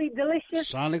 Sonically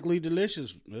delicious. Sonically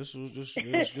delicious. This was just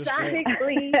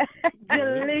sonically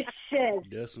delicious.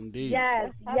 Yes, indeed.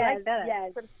 Yes.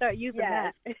 Start using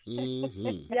that.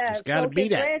 Mm-hmm. Yes. It's got to be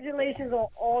that. Congratulations on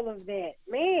all of that,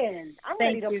 man. I'm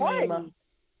ready to party. Nima.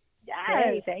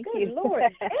 Yes, thank good you. Lord.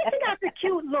 And she got the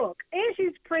cute look. And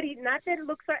she's pretty. Not that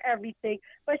looks are everything,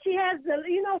 but she has the,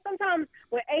 sometimes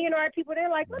with A&R people, they're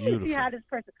like, let me see how this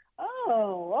person.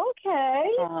 Oh,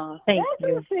 okay. Thank That's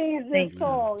you. who sings this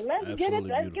song. Let's get it.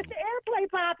 Let's get the airplay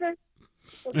popping.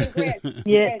 Well, congrats.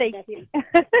 Yeah, thank you.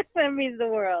 That means the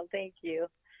world. Thank you.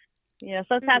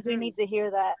 Sometimes we need to hear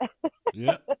that.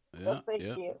 Yeah. Thank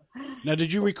you. Now,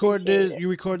 did you record this? You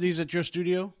record these at your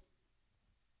studio?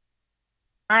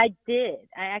 I did.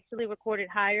 I actually recorded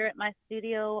Higher at my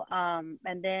studio, and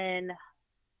then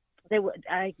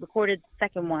I recorded the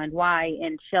second one, Y,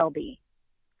 in Shelby,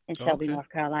 North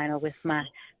Carolina, with my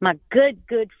good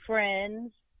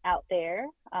friends out there.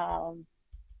 I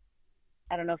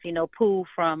don't know if you know Pooh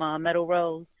from Meadow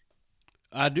Rose.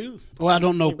 I do. Well, I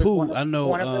don't know Pooh. I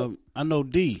know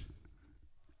D.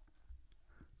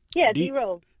 Yeah, D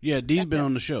Rose. Yeah, D's been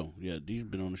on the show. Yeah,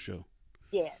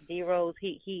 Yeah, D Rose.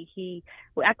 He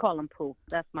I call him Pooh.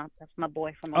 That's my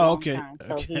boy from a long time.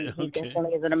 So he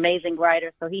definitely is an amazing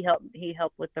writer. So he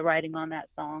helped with the writing on that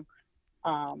song.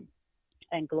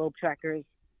 And Globe Trackers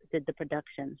did the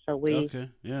production. So we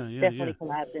definitely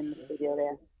collabed in the studio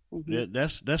there. Mm-hmm. Yeah,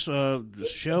 that's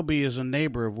Shelby is a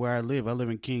neighbor of where I live. I live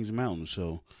in Kings Mountain,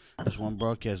 so that's why I'm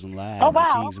broadcasting live in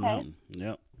Kings Mountain.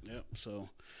 Yep. So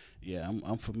yeah,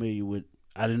 I'm familiar with.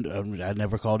 I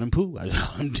never called him Pooh. I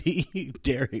called him D.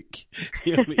 Derek.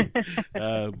 You know what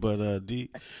I mean? But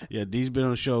D's been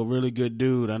on the show. Really good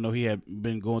dude. I know he had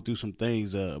been going through some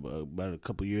things about a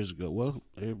couple years ago. Well,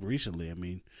 recently. I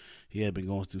mean, he had been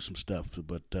going through some stuff.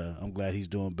 But I'm glad he's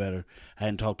doing better. I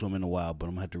hadn't talked to him in a while, but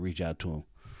I'm gonna have to reach out to him.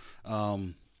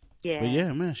 But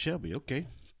yeah, man, Shelby. Okay,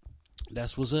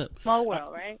 that's what's up. Small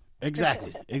world, right?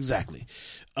 Exactly.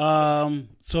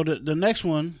 So the next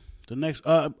one.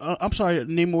 I'm sorry,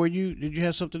 Nima, did you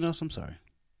have something else? I'm sorry.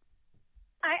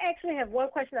 I actually have one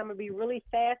question. I'm going to be really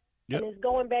fast. Yep. And it's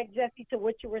going back, Jessie, to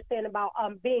what you were saying about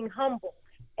being humble.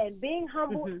 And being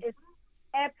humble is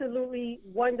absolutely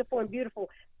wonderful and beautiful.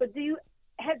 But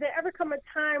has there ever come a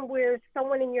time where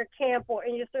someone in your camp or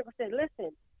in your circle said,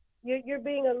 listen, you're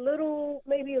being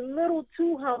maybe a little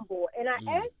too humble? And I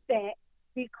ask that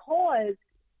because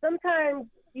sometimes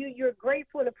you're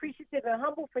grateful and appreciative and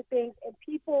humble for things, and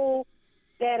people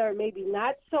that are maybe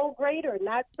not so great or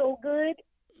not so good,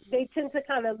 they tend to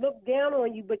kind of look down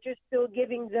on you, but you're still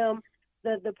giving them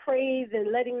the praise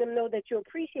and letting them know that you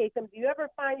appreciate them. Do you ever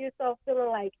find yourself feeling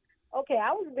like, okay,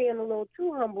 I was being a little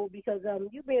too humble because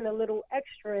you being a little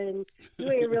extra and you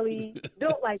ain't really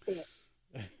built like that?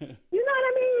 You know what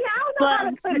I mean? I don't know how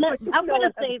to put it. I'm going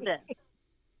to say this.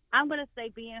 I'm going to say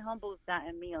being humble has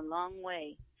gotten me a long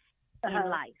way in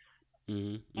life.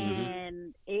 Mm-hmm.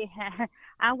 And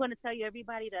I'm going to tell you,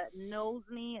 everybody that knows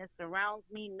me and surrounds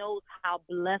me knows how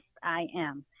blessed I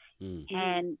am. Mm-hmm.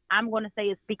 And I'm going to say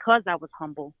it's because I was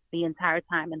humble the entire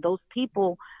time. And those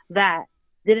people that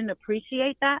didn't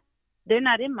appreciate that, they're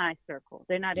not in my circle.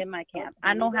 They're not in my camp.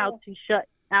 I know how to shut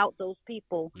out those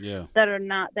people that are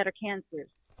cancers.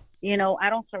 I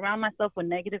don't surround myself with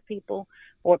negative people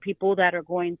or people that are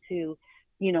going to,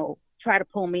 try to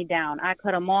pull me down. I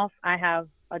cut them off. I have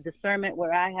a discernment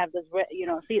where I have this,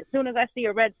 as soon as I see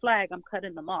a red flag, I'm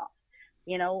cutting them off,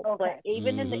 But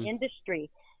even in the industry,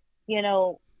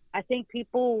 I think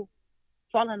people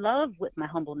fall in love with my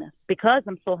humbleness because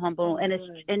I'm so humble and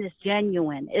it's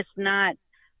genuine. It's not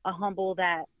a humble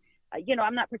that,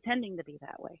 I'm not pretending to be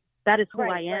that way. That is who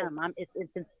I am.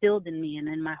 It's instilled in me and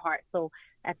in my heart. So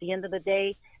at the end of the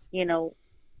day,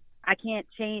 I can't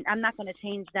change. I'm not going to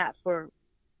change that for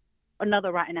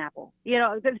another rotten apple.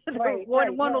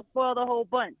 One will spoil the whole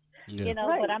bunch. Yeah. you know,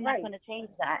 Right, but I'm not right. going to change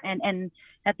that. And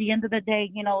at the end of the day,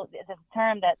 you know, there's a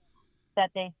term that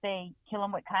they say, kill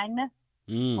them with kindness.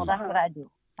 Well, that's what I do.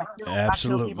 I kill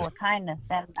Absolutely. people with kindness,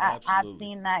 and I've Absolutely.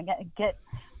 seen that get.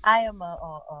 I am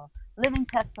a living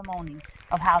testimony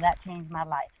of how that changed my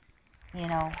life. You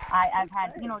know, I've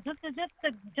had, you know, just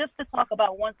to talk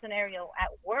about one scenario at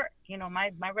work. You know,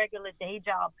 my regular day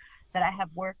job that I have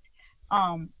worked.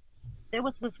 There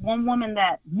was this one woman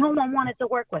that no one wanted to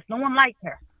work with. No one liked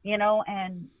her. You know,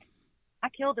 and I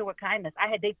killed her with kindness.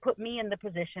 They put me in the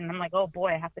position. I'm like, oh boy,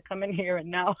 I have to come in here and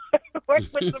now work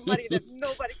with somebody that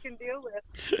nobody can deal with.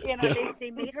 You know, they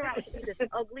made her out to be this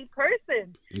ugly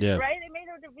person, Yeah. right? They made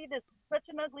her to be such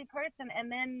an ugly person.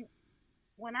 And then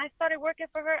when I started working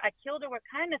for her, I killed her with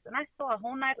kindness, and I saw a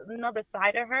whole another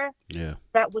side of her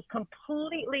that was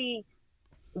completely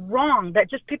wrong, that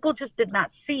people just did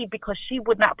not see, because she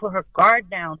would not put her guard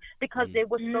down, because they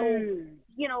were so,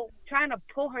 you know, trying to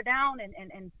pull her down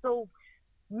and so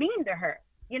mean to her,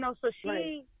 you know. So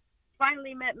she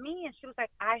finally met me, and she was like,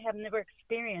 I have never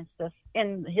experienced this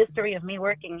in the history of me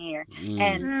working here.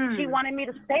 And she wanted me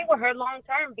to stay with her long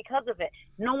term because of it.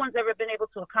 No one's ever been able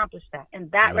to accomplish that,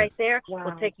 and that right there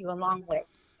will take you a long way.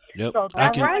 Yep. So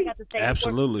that's what I got to say.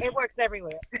 Absolutely. It works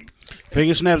everywhere.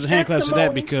 Finger snaps and hand claps to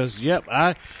that, because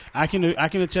I can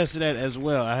attest to that as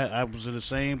well. I was in the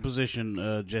same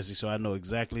position, Jessie, so I know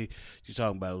exactly what you're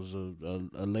talking about. It was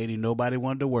a lady nobody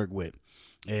wanted to work with.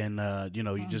 And you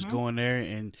know, you just go in there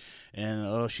and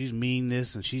oh, she's mean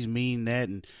this and she's mean that,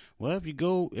 and well, if you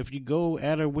go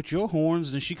at her with your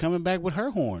horns, then she coming back with her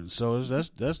horns. So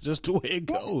that's just the way it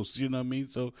goes. You know what I mean?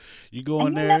 So you go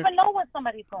in there. You never know what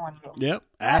somebody's going through. Yep,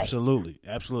 absolutely.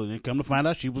 And come to find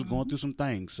out, she was going through some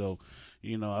things. So,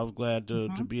 you know, I was glad to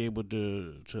be able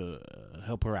to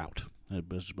help her out. I'll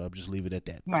just leave it at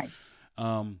that. Right.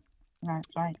 Right.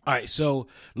 All right, so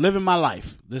Living My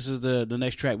Life. This is the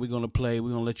next track we're going to play. We're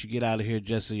going to let you get out of here,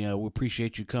 Jessie. We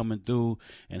appreciate you coming through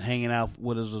and hanging out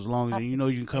with us as long as you know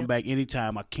you can come back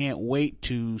anytime. I can't wait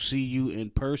to see you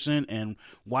in person and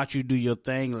watch you do your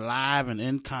thing live and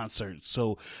in concert.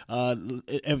 So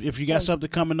if you got something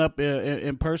coming up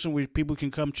in person where people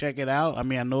can come check it out, I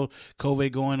mean, I know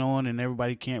COVID going on and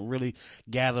everybody can't really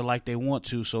gather like they want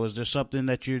to. So is there something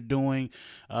that you're doing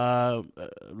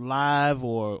live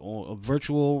or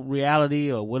virtual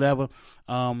reality or whatever,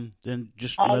 then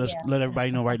just let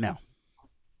everybody know right now.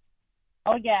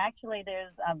 Oh yeah, actually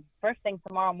there's first thing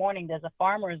tomorrow morning there's a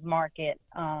farmers market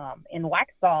in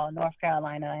Waxhaw, North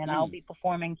Carolina, and I'll be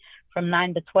performing from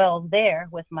 9 to 12 there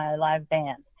with my live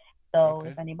band. So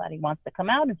if anybody wants to come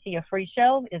out and see a free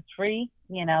show, it's free,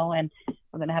 you know, and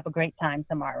we're going to have a great time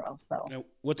tomorrow. So now,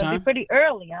 what time? It'll be pretty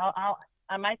early.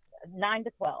 I might 9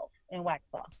 to 12 in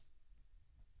Waxhaw.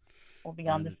 We'll be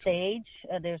on the stage.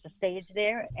 There's a stage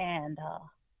there, and,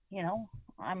 you know,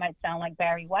 I might sound like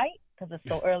Barry White because it's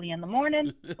so early in the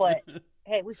morning, but,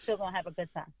 hey, we're still going to have a good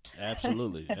time.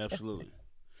 Absolutely.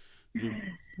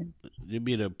 You'll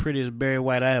be the prettiest Barry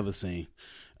White I ever seen.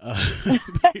 All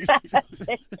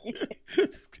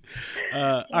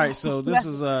right, so this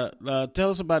is tell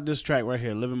us about this track right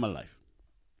here, Living My Life.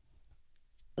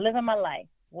 Living My Life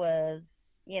was,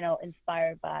 you know,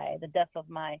 inspired by the death of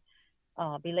my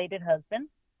belated husband.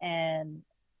 And,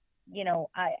 you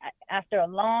know, I after a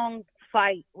long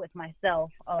fight with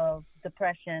myself of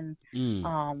depression, you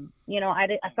know,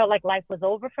 I felt like life was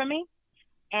over for me.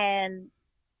 And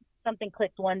something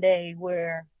clicked one day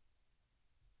where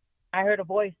I heard a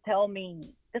voice tell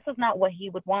me, this is not what he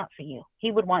would want for you. He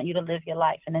would want you to live your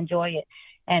life and enjoy it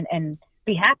and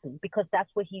be happy, because that's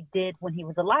what he did when he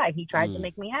was alive. He tried to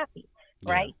make me happy,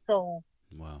 right? So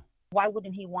why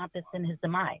wouldn't he want this in his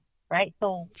demise, right?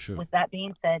 So with that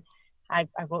being said, I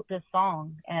wrote this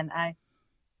song and I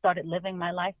started living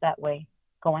my life that way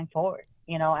going forward.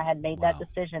 You know, I had made that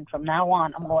decision. From now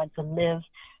on, I'm going to live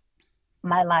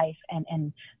my life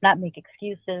and not make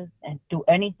excuses and do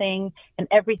anything and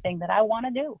everything that I want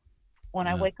to do when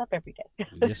I wake up every day.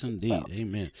 Yes, indeed. So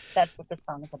amen. That's what this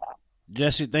song is about.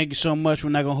 Jessie, thank you so much. We're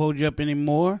not going to hold you up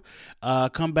anymore.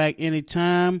 Come back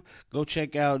anytime. Go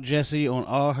check out Jessie on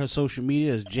all her social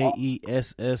media. It's Jessie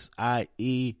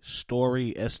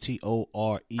Storey,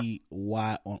 Storey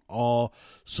on all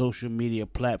social media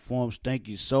platforms. Thank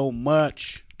you so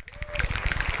much.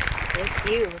 Thank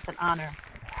you. It's an honor.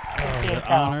 The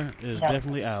honor is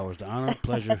definitely ours. The honor and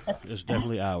pleasure is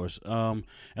definitely ours. And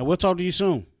we'll talk to you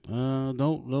soon.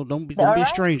 Don't be a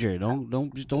stranger.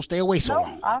 Don't stay away so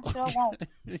long. I sure won't.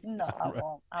 No, I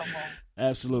won't.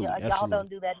 Absolutely. Yeah, absolutely. Y'all don't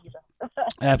do that either.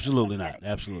 Absolutely not.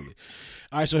 Absolutely.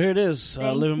 All right, so here it is.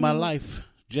 Living My Life.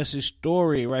 Jessie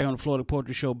Storey right here on the Floetic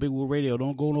Poetry Show, Big Woo Radio.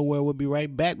 Don't go nowhere. We'll be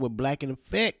right back with Black in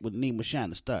Effect with Nima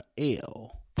Shining Star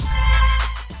L. Hey,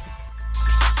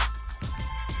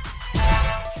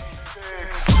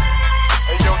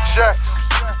 yo, Jess.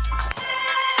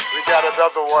 We got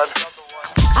another one.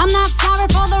 I'm not sorry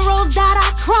for the roads that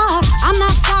I crossed. I'm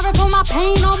not sorry for my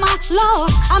pain or my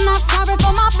loss. I'm not sorry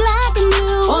for my black and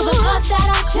blue or the blood that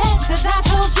I shed, cause I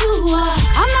chose you.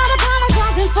 I'm not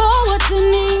apologizing for what you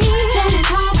need. Standing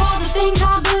tall for the things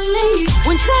I believe.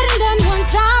 When said and done,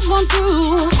 once I've gone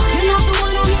through, you're not the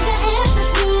one I need to answer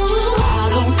to. I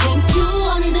don't think you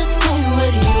understand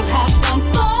what you have done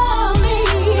for me.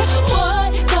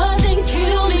 What doesn't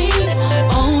kill me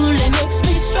only makes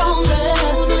me stronger.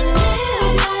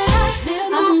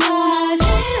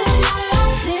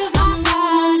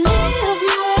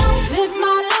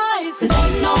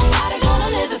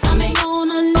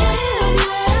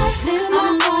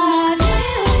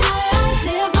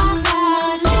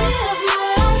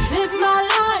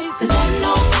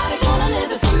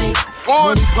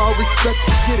 Money, power, respect,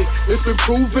 to get it. It's been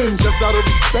proven. Just out of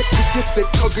respect, to gets it,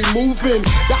 cause we moving.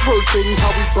 That hurt things,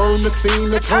 how we burn the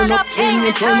scene and turn up king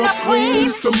and turn up queen.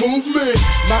 It's the movement.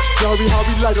 Not sorry how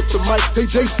we light up the mic.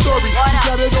 Say J Story. We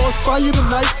got it on fire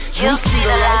tonight. You see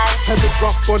the light. Had to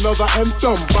drop another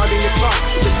anthem. Bonnie and Clyde,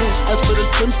 the new Alfred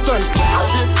and Simpson.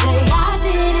 I'll just say I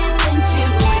did it, then you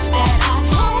wish that I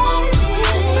had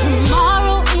it.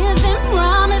 Tomorrow isn't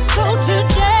promised, so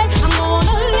today I'm gonna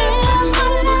live.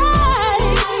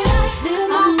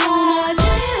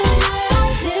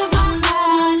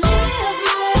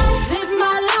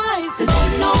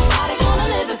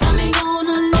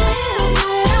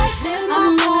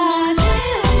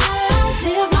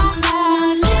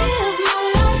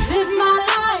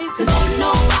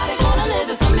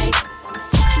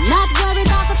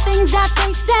 That they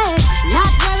said, not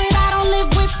worried I don't live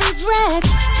with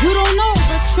regrets. You don't know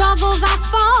the struggles I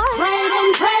fought. Prayed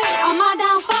and prayed on my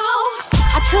downfall.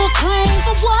 I took claim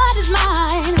for what is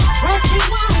mine. Press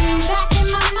rewind back in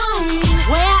my mind.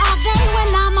 Where are they when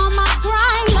I'm on my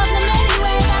grind? Love them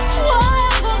anyway, that's why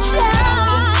I'm gonna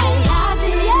shine. I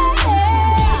did that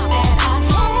I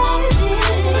had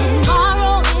it.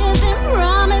 Tomorrow isn't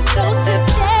promised, so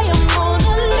today I'm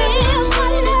gonna live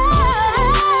my life.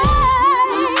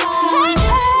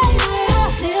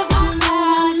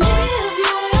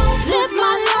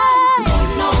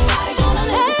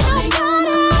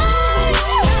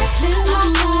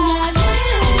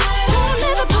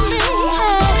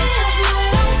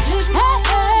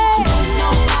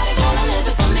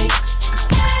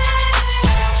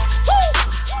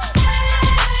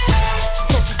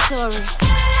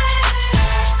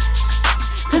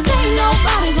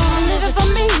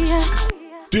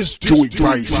 This joint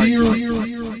right here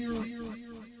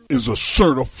is a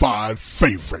certified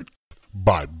favorite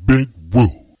by Big Woo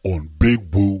on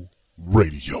Big Woo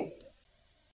Radio.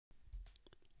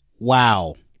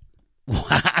 Wow.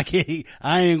 I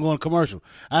ain't going commercial.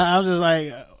 I'm just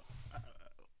like,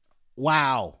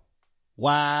 wow.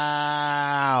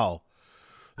 Wow.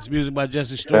 It's music by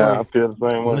Jessie Storey. Yeah, I feel the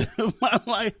same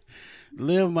way.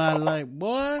 Live my life.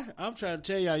 Boy, I'm trying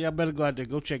to tell y'all better go out there.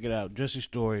 Go check it out. Jessie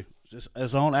Storey.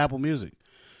 It's on Apple Music.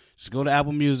 Just go to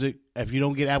Apple Music. If you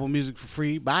don't get Apple Music for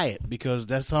free, buy it because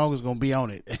that song is going to be on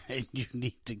it. And you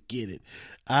need to get it.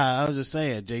 I was just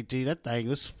saying, JT, that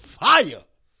thing is fire.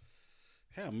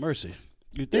 Have mercy.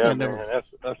 You think I never... man,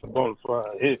 that's a bona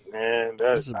fide hit, man.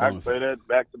 I can say that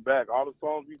back to back. All the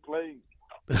songs we played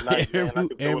tonight, man, I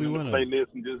could throw it in the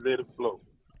playlist and just let it flow.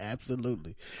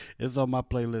 Absolutely. It's on my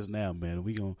playlist now, man.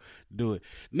 We going to do it.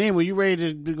 Nima, you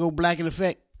ready to go Black in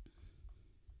Effect?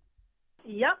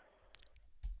 Yep.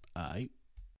 All right.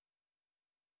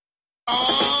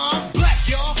 I'm black,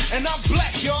 y'all, and I'm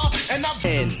black, y'all, and I'm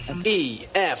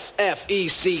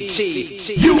N-E-F-F-E-C-T.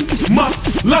 You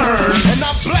must learn. And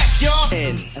I'm black, y'all.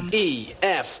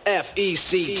 N-E-F-F-E-C-T.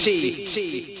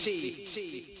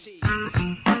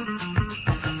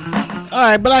 All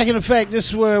right, Black in Effect. This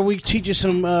is where we teach you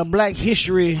some black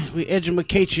history. We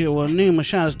educate you, or Nima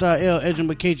Shining Star L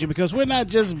educate you, because we're not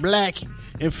just black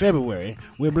in February.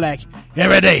 We're black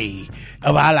every day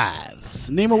of our lives.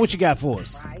 Nima, what you got for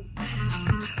us?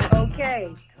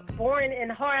 Okay. Born in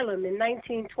Harlem in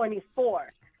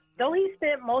 1924, though he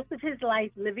spent most of his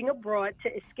life living abroad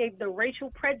to escape the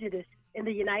racial prejudice in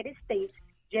the United States,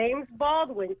 James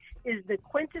Baldwin is the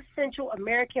quintessential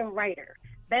American writer,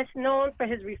 best known for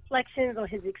his reflections on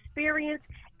his experience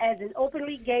as an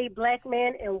openly gay black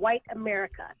man in white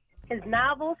America. His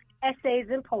novels, essays,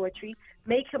 and poetry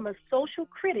make him a social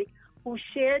critic who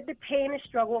shared the pain and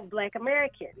struggle of black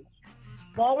Americans.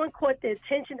 Baldwin caught the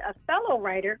attention of fellow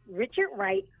writer Richard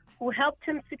Wright, who helped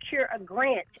him secure a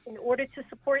grant in order to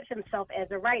support himself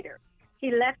as a writer. He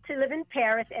left to live in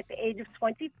Paris at the age of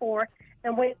 24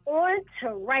 and went on to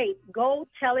write Go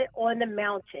Tell It on the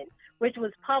Mountain, which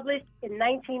was published in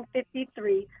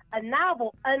 1953, a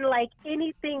novel unlike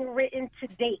anything written to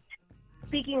date.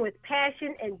 Speaking with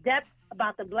passion and depth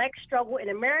about the black struggle in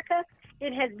America,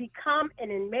 it has become an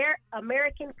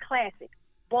American classic.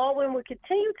 Baldwin will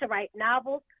continue to write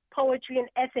novels, poetry, and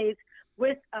essays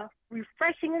with a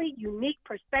refreshingly unique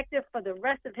perspective for the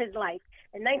rest of his life.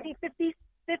 In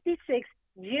 1956,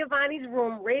 Giovanni's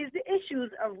Room raised the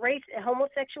issues of race and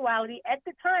homosexuality at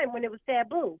the time when it was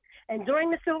taboo. And during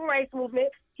the Civil Rights Movement,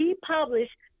 he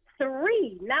published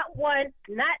three, not one,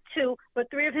 not two, but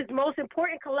three of his most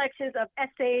important collections of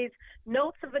essays: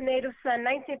 Notes of a Native Son,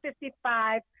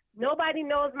 1955, Nobody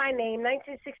Knows My Name,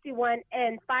 1961,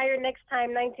 and Fire Next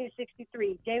Time,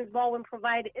 1963. James Baldwin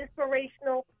provided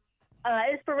inspiration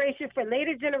for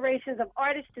later generations of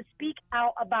artists to speak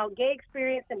out about gay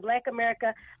experience in Black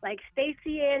America, like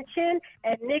Stacey Ann Chin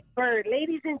and Nick Bird.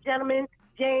 Ladies and gentlemen,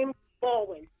 James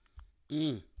Baldwin.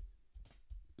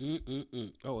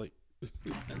 Oh, wait.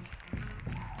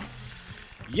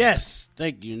 Yes,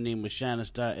 thank you, Nima Shining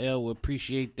Star L. We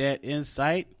appreciate that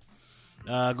insight.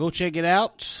 Go check it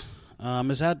out.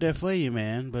 It's out there for you,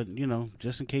 man. But,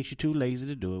 just in case you're too lazy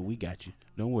to do it, we got you.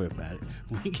 Don't worry about it.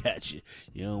 We got you.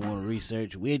 You don't want to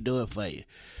research, we'll do it for you.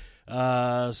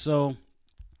 So,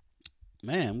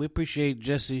 man, we appreciate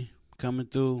Jessie coming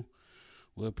through.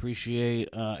 We appreciate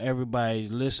everybody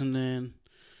listening,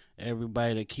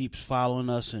 everybody that keeps following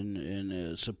us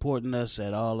and supporting us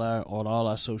on all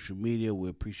our social media. We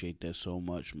appreciate that so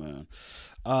much, man.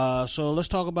 So let's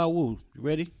talk about Woo. You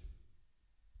ready?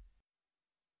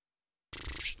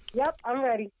 Yep, I'm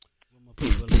ready.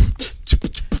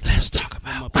 Let's talk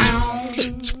about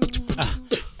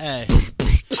hey.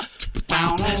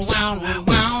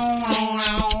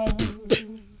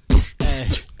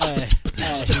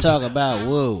 Let's talk about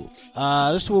Woo.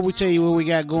 This is what we tell you what we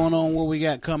got going on, what we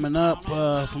got coming up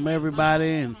from everybody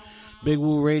and Big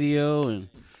Woo Radio.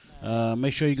 And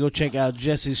make sure you go check out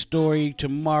Jessie Storey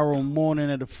tomorrow morning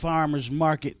at the Farmers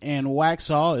Market in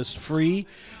Waxhaw. It's free,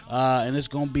 and it's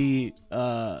going to be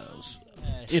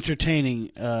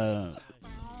entertaining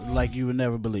like you would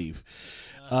never believe.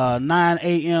 9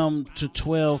 a.m. to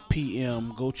 12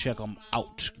 p.m. Go check them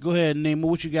out. Go ahead, Nima.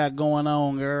 What you got going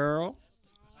on, girl?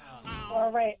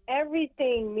 All right.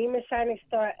 Everything Nima Shining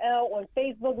Star L on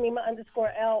Facebook,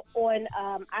 Nima_L on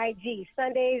IG.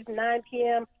 Sundays, 9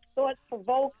 p.m. Thoughts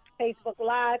Provoked, Facebook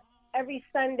Live. Every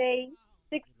Sunday,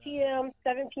 6 p.m.,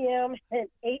 7 p.m., and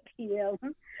 8 p.m.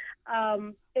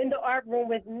 In the Art Room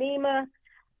with Nima.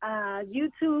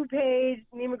 YouTube page,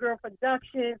 Nima Girl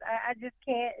Productions. I just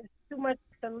can't. It's too much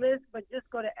to list, but just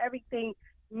go to everything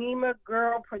Nima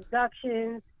Girl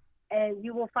Productions, and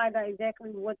you will find out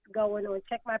exactly what's going on.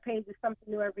 Check my page. It's something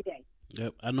new every day.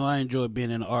 Yep, I know I enjoy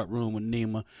being in the art room with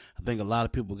Nima. I think a lot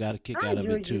of people got a kick out of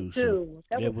it too. So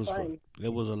that was fun.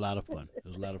 It was a lot of fun. It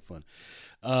was a lot of fun.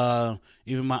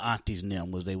 Even my aunties and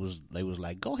them they was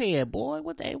like, "Go ahead, boy.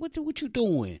 What you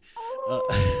doing?"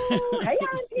 Hey,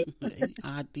 aunties. Hey,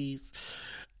 aunties.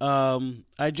 All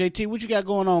right, JT, what you got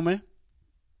going on, man?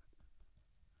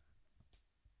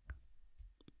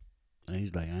 And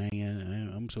he's like,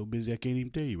 I'm so busy I can't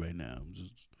even tell you right now.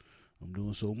 I'm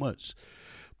doing so much.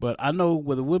 But I know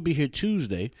whether we'll be here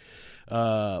Tuesday,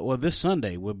 this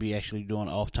Sunday, we'll be actually doing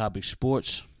off-topic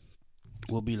sports.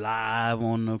 We'll be live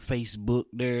on the Facebook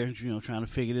there, trying to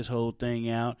figure this whole thing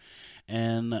out.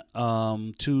 And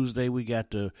Tuesday, we got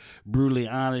the Brutally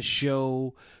Honest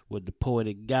show with the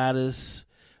Poetic Goddess,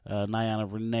 Niana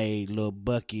Renee, Lil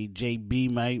Bucky.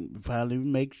 JB might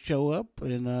finally show up,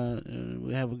 and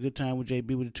we'll have a good time with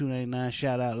JB with the 299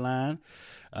 shout-out line.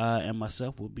 And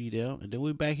myself will be there. And then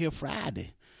we'll be back here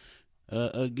Friday.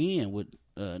 Again with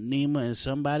Nima and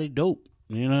somebody dope.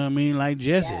 You know what I mean? Like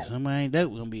Jessie. Yeah. Somebody ain't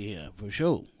dope gonna be here for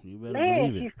sure. You better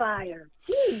believe it. She's fire.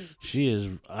 She is.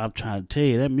 I'm trying to tell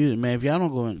you, that music, man. If y'all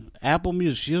don't go in Apple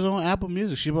Music, she's on Apple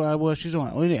Music. She's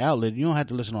on any outlet. You don't have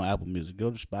to listen on Apple Music. Go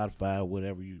to Spotify or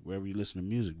wherever you listen to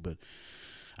music. But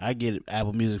I get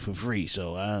Apple Music for free,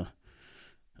 so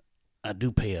I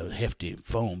do pay a hefty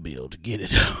phone bill to get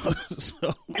it.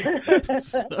 so,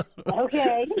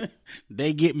 okay.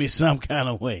 They get me some kind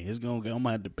of way. I'm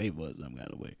gonna have to pay for it some kind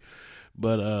of way.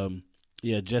 But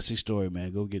yeah, Jessie Storey,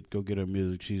 man, go get her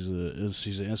music. She's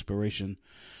an inspiration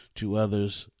to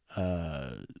others.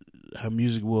 Her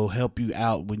music will help you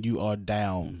out when you are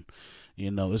down.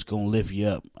 It's gonna lift you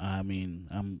up. I mean,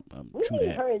 I'm we true need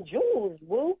that. her and Jules,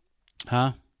 Woo.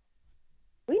 Huh?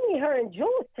 We need her and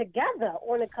Jules together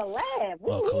on a collab.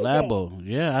 Collabo.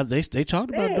 Yeah, they talked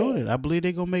about doing it. I believe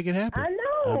they're going to make it happen. I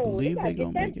know. I believe they're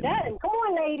going to make it happen. Come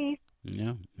on, ladies.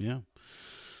 Yeah.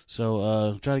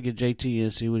 So try to get JT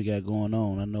and see what he got going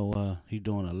on. I know he's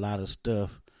doing a lot of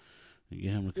stuff.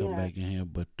 Get him to come back in here,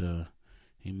 but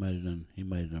he might have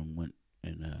done went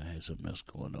and had something else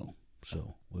going on.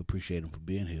 So we appreciate him for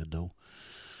being here, though.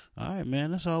 All right,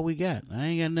 man, that's all we got. I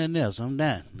ain't got nothing else. I'm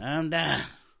done.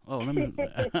 Oh, let me.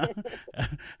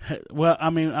 Well, I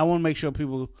mean, I want to make sure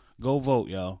people go vote,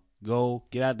 y'all. Go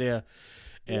get out there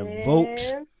and vote,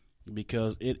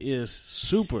 because it is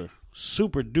super,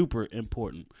 super duper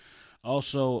important.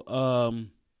 Also,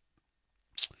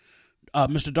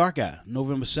 Mr. Dark Eye,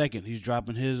 November 2nd, he's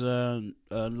dropping his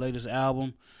latest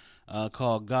album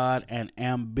called God and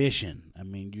Ambition. I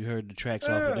mean, you heard the tracks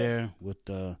off of there with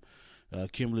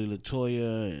Kimberly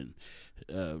Latoya and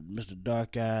Mr.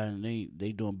 Dark Eye, and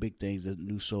they doing big things at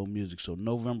New Soul Music. So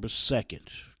November 2nd,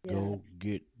 go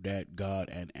get that God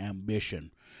and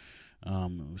Ambition.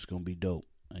 It's going to be dope,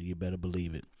 and you better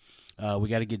believe it. We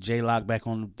got to get J-Lock back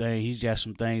on the thing. He's got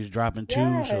some things dropping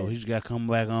too, so he's got to come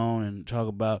back on and talk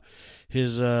about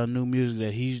his new music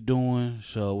that he's doing.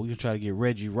 So we can try to get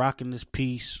Reggie rocking this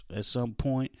piece at some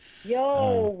point.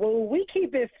 When we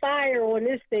keep it fire on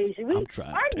this station,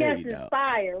 our guest is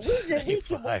fire. We keep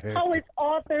poets,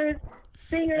 authors,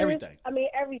 singers, everything. I mean,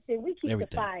 everything. We keep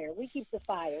the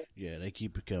fire. Yeah, they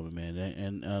keep it coming, man.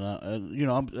 And you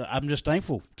know, I'm just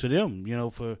thankful to them, you know,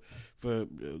 for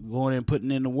going and putting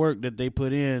in the work that they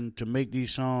put in to make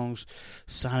these songs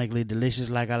sonically delicious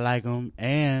like I like them,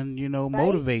 and, you know,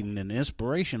 motivating and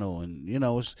inspirational, and, you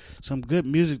know, it's some good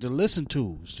music to listen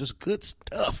to. It's just good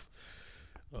stuff.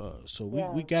 So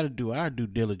we got to do our due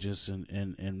diligence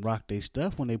and rock their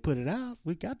stuff when they put it out.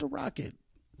 We got to rock it.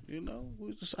 You know,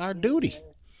 it's our duty.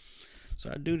 It's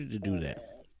our duty to do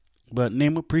that. But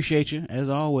Nima, appreciate you as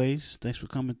always. Thanks for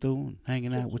coming through and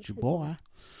hanging out with your boy.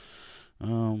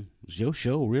 It's your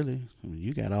show, really. I mean,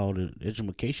 you got all the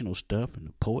educational stuff and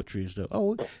the poetry and stuff.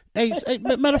 Oh, hey,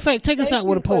 matter of fact, take us out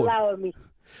with a poetry.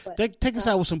 Take us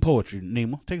out with some poetry,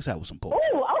 Nima. Take us out with some poetry.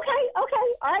 Oh,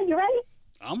 okay. All right, you ready?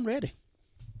 I'm ready.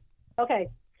 Okay.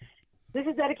 This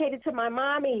is dedicated to my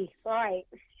mommy. All right.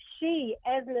 She,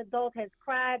 as an adult, has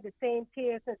cried the same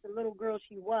tears since the little girl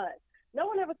she was. No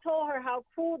one ever told her how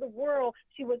cruel the world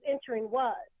she was entering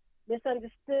was.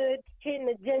 Misunderstood, hidden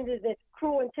agendas, and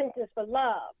cruel intentions for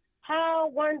love. How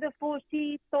wonderful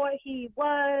she thought he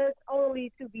was,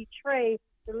 only to betray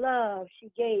the love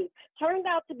she gave. Turned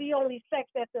out to be only sex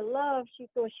after love she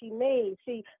thought she made.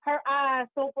 See, her eyes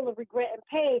so full of regret and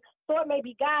pain, thought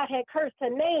maybe God had cursed her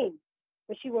name,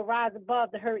 but she would rise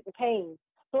above the hurt and pain.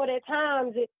 Thought at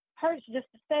times it hurts just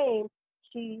the same.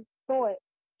 She thought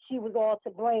she was all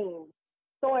to blame.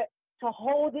 Thought to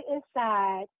hold it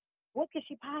inside. What could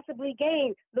she possibly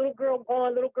gain? Little girl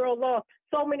gone, little girl lost.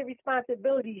 So many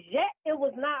responsibilities, yet it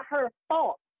was not her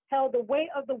fault. Held the weight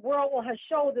of the world on her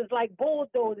shoulders like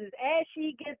bulldozers. As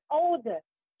she gets older,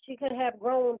 she could have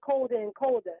grown colder and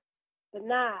colder. But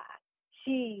nah,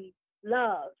 she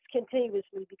loves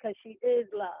continuously because she is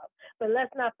love. But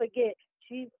let's not forget,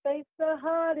 she faced the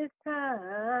hardest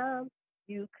time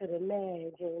you could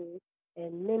imagine.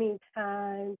 And many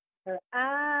times her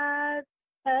eyes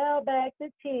held back the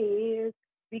tears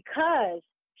because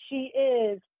she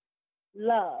is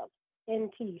love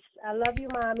and peace. I love you,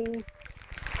 Mommy.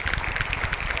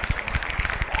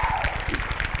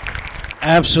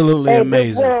 Absolutely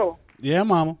amazing. Yeah,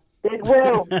 Mama. Big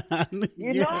Will.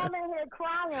 You know I'm in here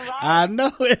crying, right? I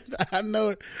know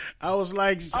it. I was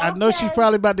like, I know she's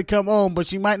probably about to come on, but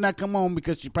she might not come on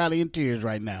because she's probably in tears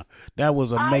right now. That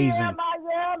was amazing. I am,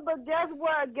 but guess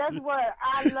what?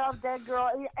 I love that girl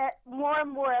more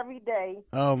and more every day.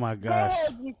 Oh, my gosh.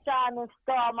 You shining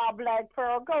star, my black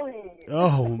pearl. Go ahead.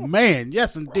 Oh, man.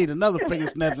 Yes, indeed. Another finger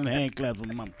snaps and hand claps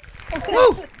with Mama.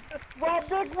 Woo! Well,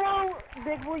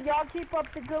 Big Woo, y'all keep up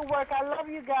the good work. I love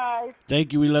you guys.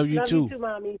 Thank you. We love you too. Love you too,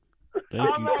 Mommy.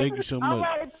 Thank you so much. All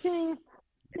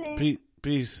right,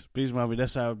 peace, Mommy.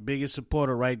 That's our biggest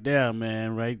supporter right there,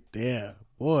 man. Right there.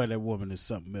 Boy, that woman is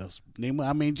something else. Nima,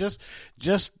 I mean, just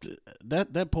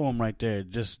that poem right there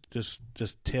just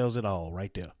tells it all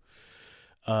right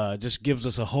there. Just gives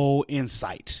us a whole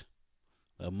insight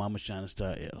of Mama Shining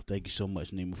Star L. Thank you so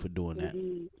much, Nima, for doing that.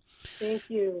 Thank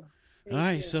you. All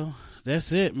right, so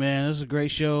that's it, man. This is a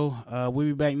great show. We'll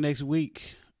be back next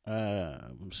week.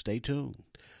 Stay tuned.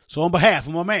 So on behalf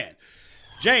of my man,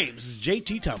 James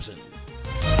J.T. Thompson,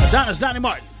 Adonis Donnie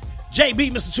Martin,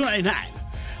 J.B. Mr. 299,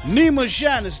 Nima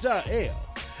Shining Star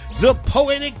L, the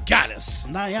Poetic Goddess,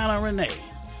 Nyana Renee,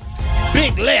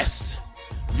 Big Les,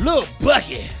 Lil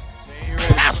Bucky,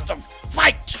 Master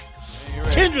Fight,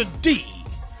 Kendra D,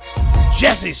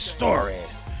 Jessie Storey,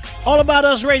 All About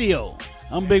Us Radio.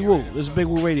 I'm Big Woo. This is Big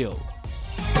Woo Radio.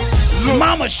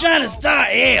 Mama Shining Star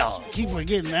L. Keep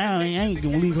forgetting, I ain't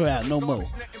gonna leave her out no more.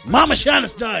 Mama Shining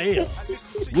Star L.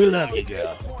 We love you,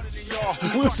 girl.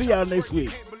 We'll see y'all next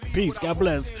week. Peace. God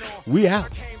bless. We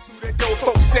out.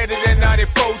 Folks said it in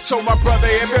 94, told my brother,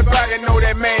 everybody know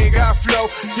that man got flow.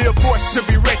 He a force to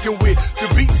be reckoned with. The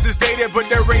beats is dated, but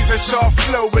the razor sharp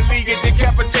flow. But league it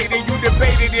decapitated, you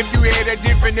debated if you had a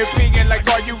different opinion. Like,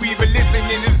 are you even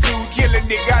listening? This dude killing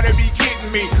it, gotta be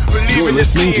kidding me. You're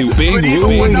listening to Big Woo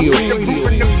Radio.